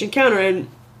the kitchen counter, and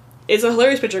it's a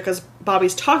hilarious picture because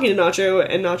Bobby's talking to Nacho,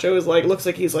 and Nacho is like, looks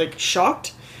like he's like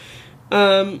shocked.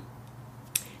 And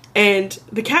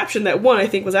the caption that won, I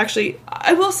think, was actually,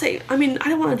 I will say, I mean, I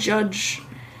don't want to judge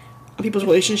people's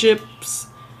relationships.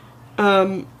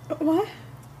 What?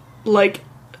 Like,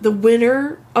 the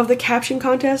winner of the caption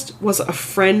contest was a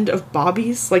friend of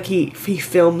Bobby's. Like, he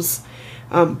films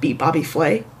Beat Bobby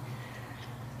Flay.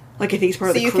 Like, I think he's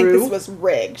part of the crew. So you think this was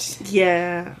rigged?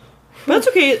 Yeah. But that's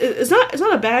okay. It's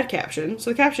not a bad caption. So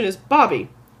the caption is, Bobby,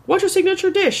 what's your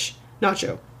signature dish?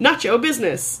 Nacho. Nacho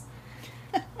business.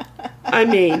 I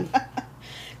mean.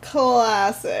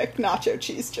 Classic nacho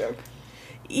cheese joke.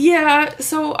 Yeah,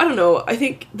 so, I don't know. I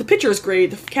think the picture is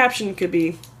great. The caption could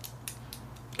be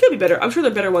better. I'm sure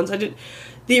there are better ones.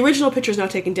 The original picture is now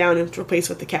taken down and replaced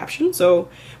with the caption, so,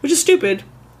 which is stupid.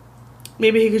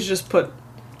 Maybe he could just put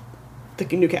the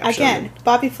new caption. Again,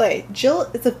 Bobby Flay, Jill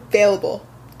is available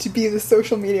to be the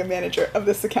social media manager of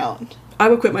this account. I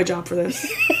would quit my job for this.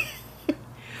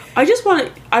 I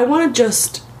want to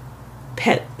just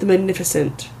pet the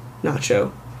magnificent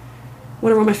Nacho. I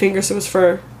want to run my fingers through his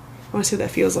fur. I want to see what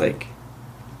that feels like.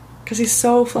 Because he's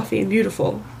so fluffy and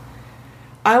beautiful.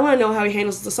 I want to know how he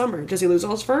handles the summer. Does he lose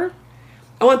all his fur?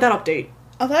 I want that update.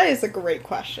 Oh, that is a great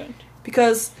question.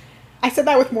 Because... I said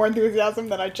that with more enthusiasm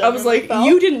than I genuinely I was like, felt.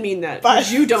 You didn't mean that. But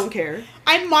because you don't care.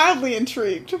 I'm mildly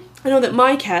intrigued. I know that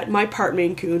my cat, my part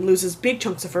Maine Coon, loses big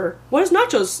chunks of fur. What is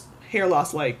Nacho's hair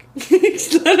loss like?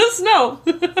 Let us know.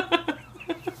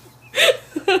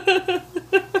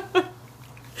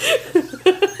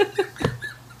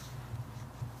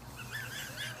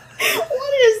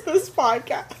 What is this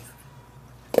podcast?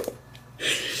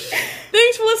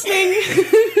 Thanks for listening.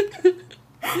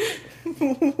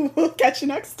 We'll catch you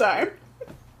next time.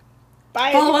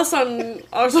 Bye. Follow us on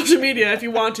our social media if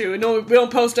you want to. No, we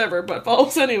don't post ever, but follow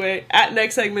us anyway. At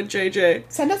Next Segment JJ.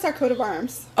 Send us our coat of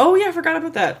arms. Oh yeah, I forgot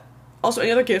about that. Also,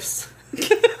 any other gifts?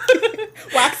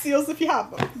 Wax seals if you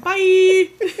have them. Bye.